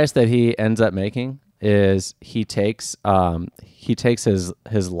sacrifice that he ends up making is he takes his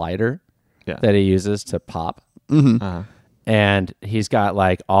lighter Yeah. that he uses to pop, and he's got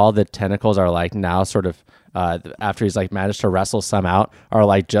like all the tentacles are like now sort of after he's like managed to wrestle some out are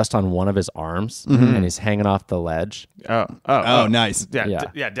like just on one of his arms, and he's hanging off the ledge, Oh, nice. Yeah,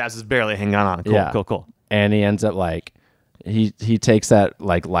 Yeah. Dabs is barely hanging on. Cool, Yeah. cool. and he ends up like. He takes that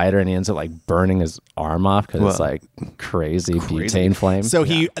like lighter and he ends up like burning his arm off because it's like crazy butane flame. So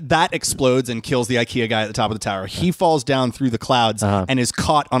that explodes and kills the IKEA guy at the top of the tower. He falls down through the clouds and is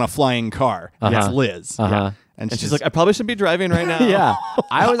caught on a flying car. That's Liz. Yeah. And she's like, I probably shouldn't be driving right now. yeah,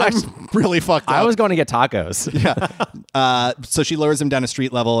 I was actually, I'm really fucked up. I was going to get tacos. So she lowers him down to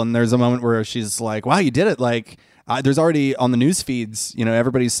street level, and there's a moment where she's like, "Wow, you did it!" Like, there's already on the news feeds,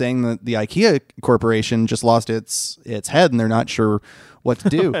 everybody's saying that the IKEA corporation just lost its head, and they're not sure what to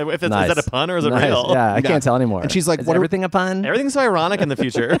do. If it's, Nice. Is that a pun or is it Nice. real? Yeah, I can't tell anymore. And she's like, is "What are- everything a pun?" Everything's so ironic in the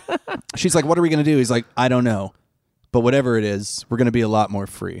future. She's like, "What are we going to do?" He's like, "I don't know, but whatever it is, we're going to be a lot more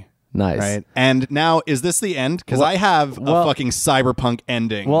free." Nice. Right. And now, is this the end? Because I have a fucking cyberpunk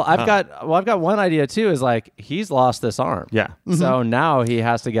ending. Well, I've got one idea too. Is like he's lost this arm. Yeah. So now he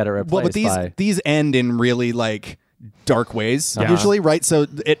has to get it replaced. well, but these end in really like dark ways usually, right? So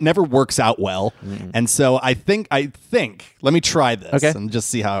it never works out well. And so I think let me try this and just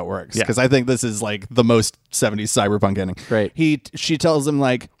see how it works, Yeah. because I think this is like the most 70s cyberpunk ending. Great. She tells him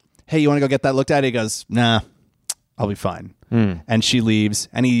like, "Hey, you want to go get that looked at?" He goes, "Nah, I'll be fine." And she leaves,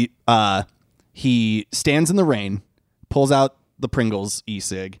 and he stands in the rain, pulls out the Pringles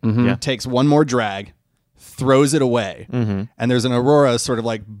e-cig, takes one more drag, throws it away, and there's an aurora sort of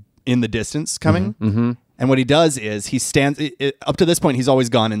like in the distance coming. And what he does is he stands up to this point, he's always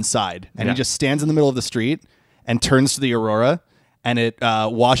gone inside, and he just stands in the middle of the street and turns to the aurora and it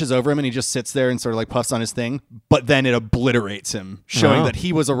washes over him, and he just sits there and sort of like puffs on his thing, but then it obliterates him, showing that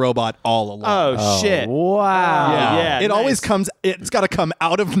he was a robot all along. Oh, shit. Wow. Yeah, it always nice. comes. It's got to come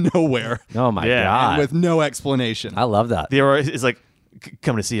out of nowhere Oh my Yeah, god. with no explanation. I love that. The Aurora is like,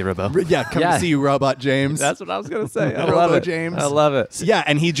 coming to see you, Robo. Yeah, come Yeah. to see you, Robot James. That's what I was gonna say. I Robo love it. James. I love it. Yeah,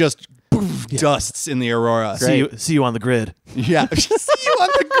 and he just dusts in the Aurora. See you on the grid. Yeah, see you on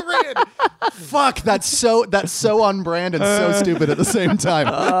the grid. Fuck, that's so on brand and so stupid at the same time.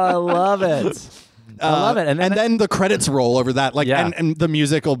 I love it. I love it. And then the credits roll over that, like, Yeah. and the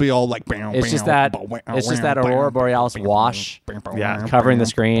music will be all like. it's just that Aurora Borealis wash Yeah. covering the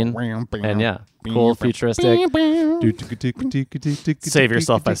screen, and yeah, cool futuristic. Save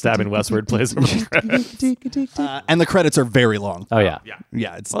yourself by stabbing westward plays. And the credits are very long. Oh yeah.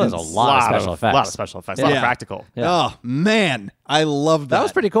 Yeah, it's Well, there's a lot of special effects. A lot of special effects. A lot Yeah. of practical. Oh man, I love that. That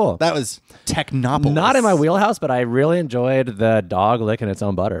was pretty cool. That was Technopolis. Not in my wheelhouse, but I really enjoyed the dog licking its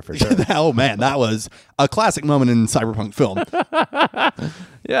own butter for sure. Oh man, that was a classic moment in cyberpunk film.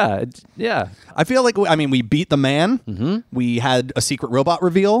 Yeah. I feel like we beat the man. Mm-hmm. We had a secret robot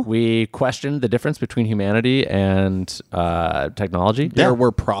reveal. We questioned the difference between humanity and technology. There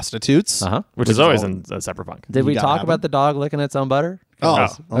were prostitutes. Uh-huh. Which is always in Cyberpunk. Did we gotta talk have about the dog licking its own butter? Oh,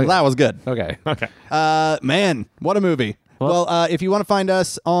 well, that was good. Okay. Okay. Man, what a movie. Well, if you want to find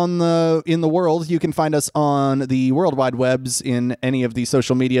us in the world, you can find us on the World Wide Webs in any of the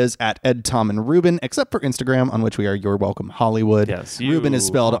social medias at Ed, Tom, and Ruben, except for Instagram, on which we are You're Welcome Hollywood. Yes, Ruben is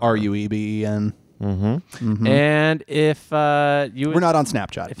spelled Rueben. And if We're not on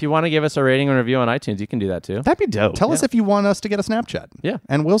Snapchat. if you want to give us a rating and review on iTunes, you can do that too. That'd be dope. Tell us if you want us to get a Snapchat. Yeah.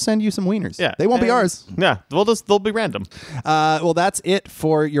 And we'll send you some wieners. Yeah. They won't be And- ours. Yeah. They'll be random. Well, that's it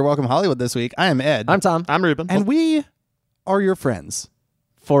for You're Welcome Hollywood this week. I am Ed. I'm Tom. I'm Ruben. and we are your friends.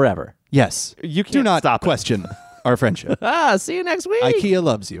 Forever. Yes. You can't Do not stop it. question our friendship. See you next week. IKEA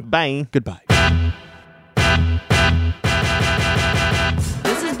loves you. Bye. Goodbye.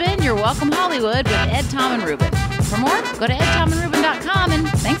 This has been Your Welcome Hollywood with Ed, Tom, and Ruben. For more, go to edtomandruben.com, and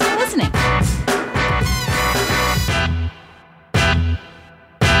thanks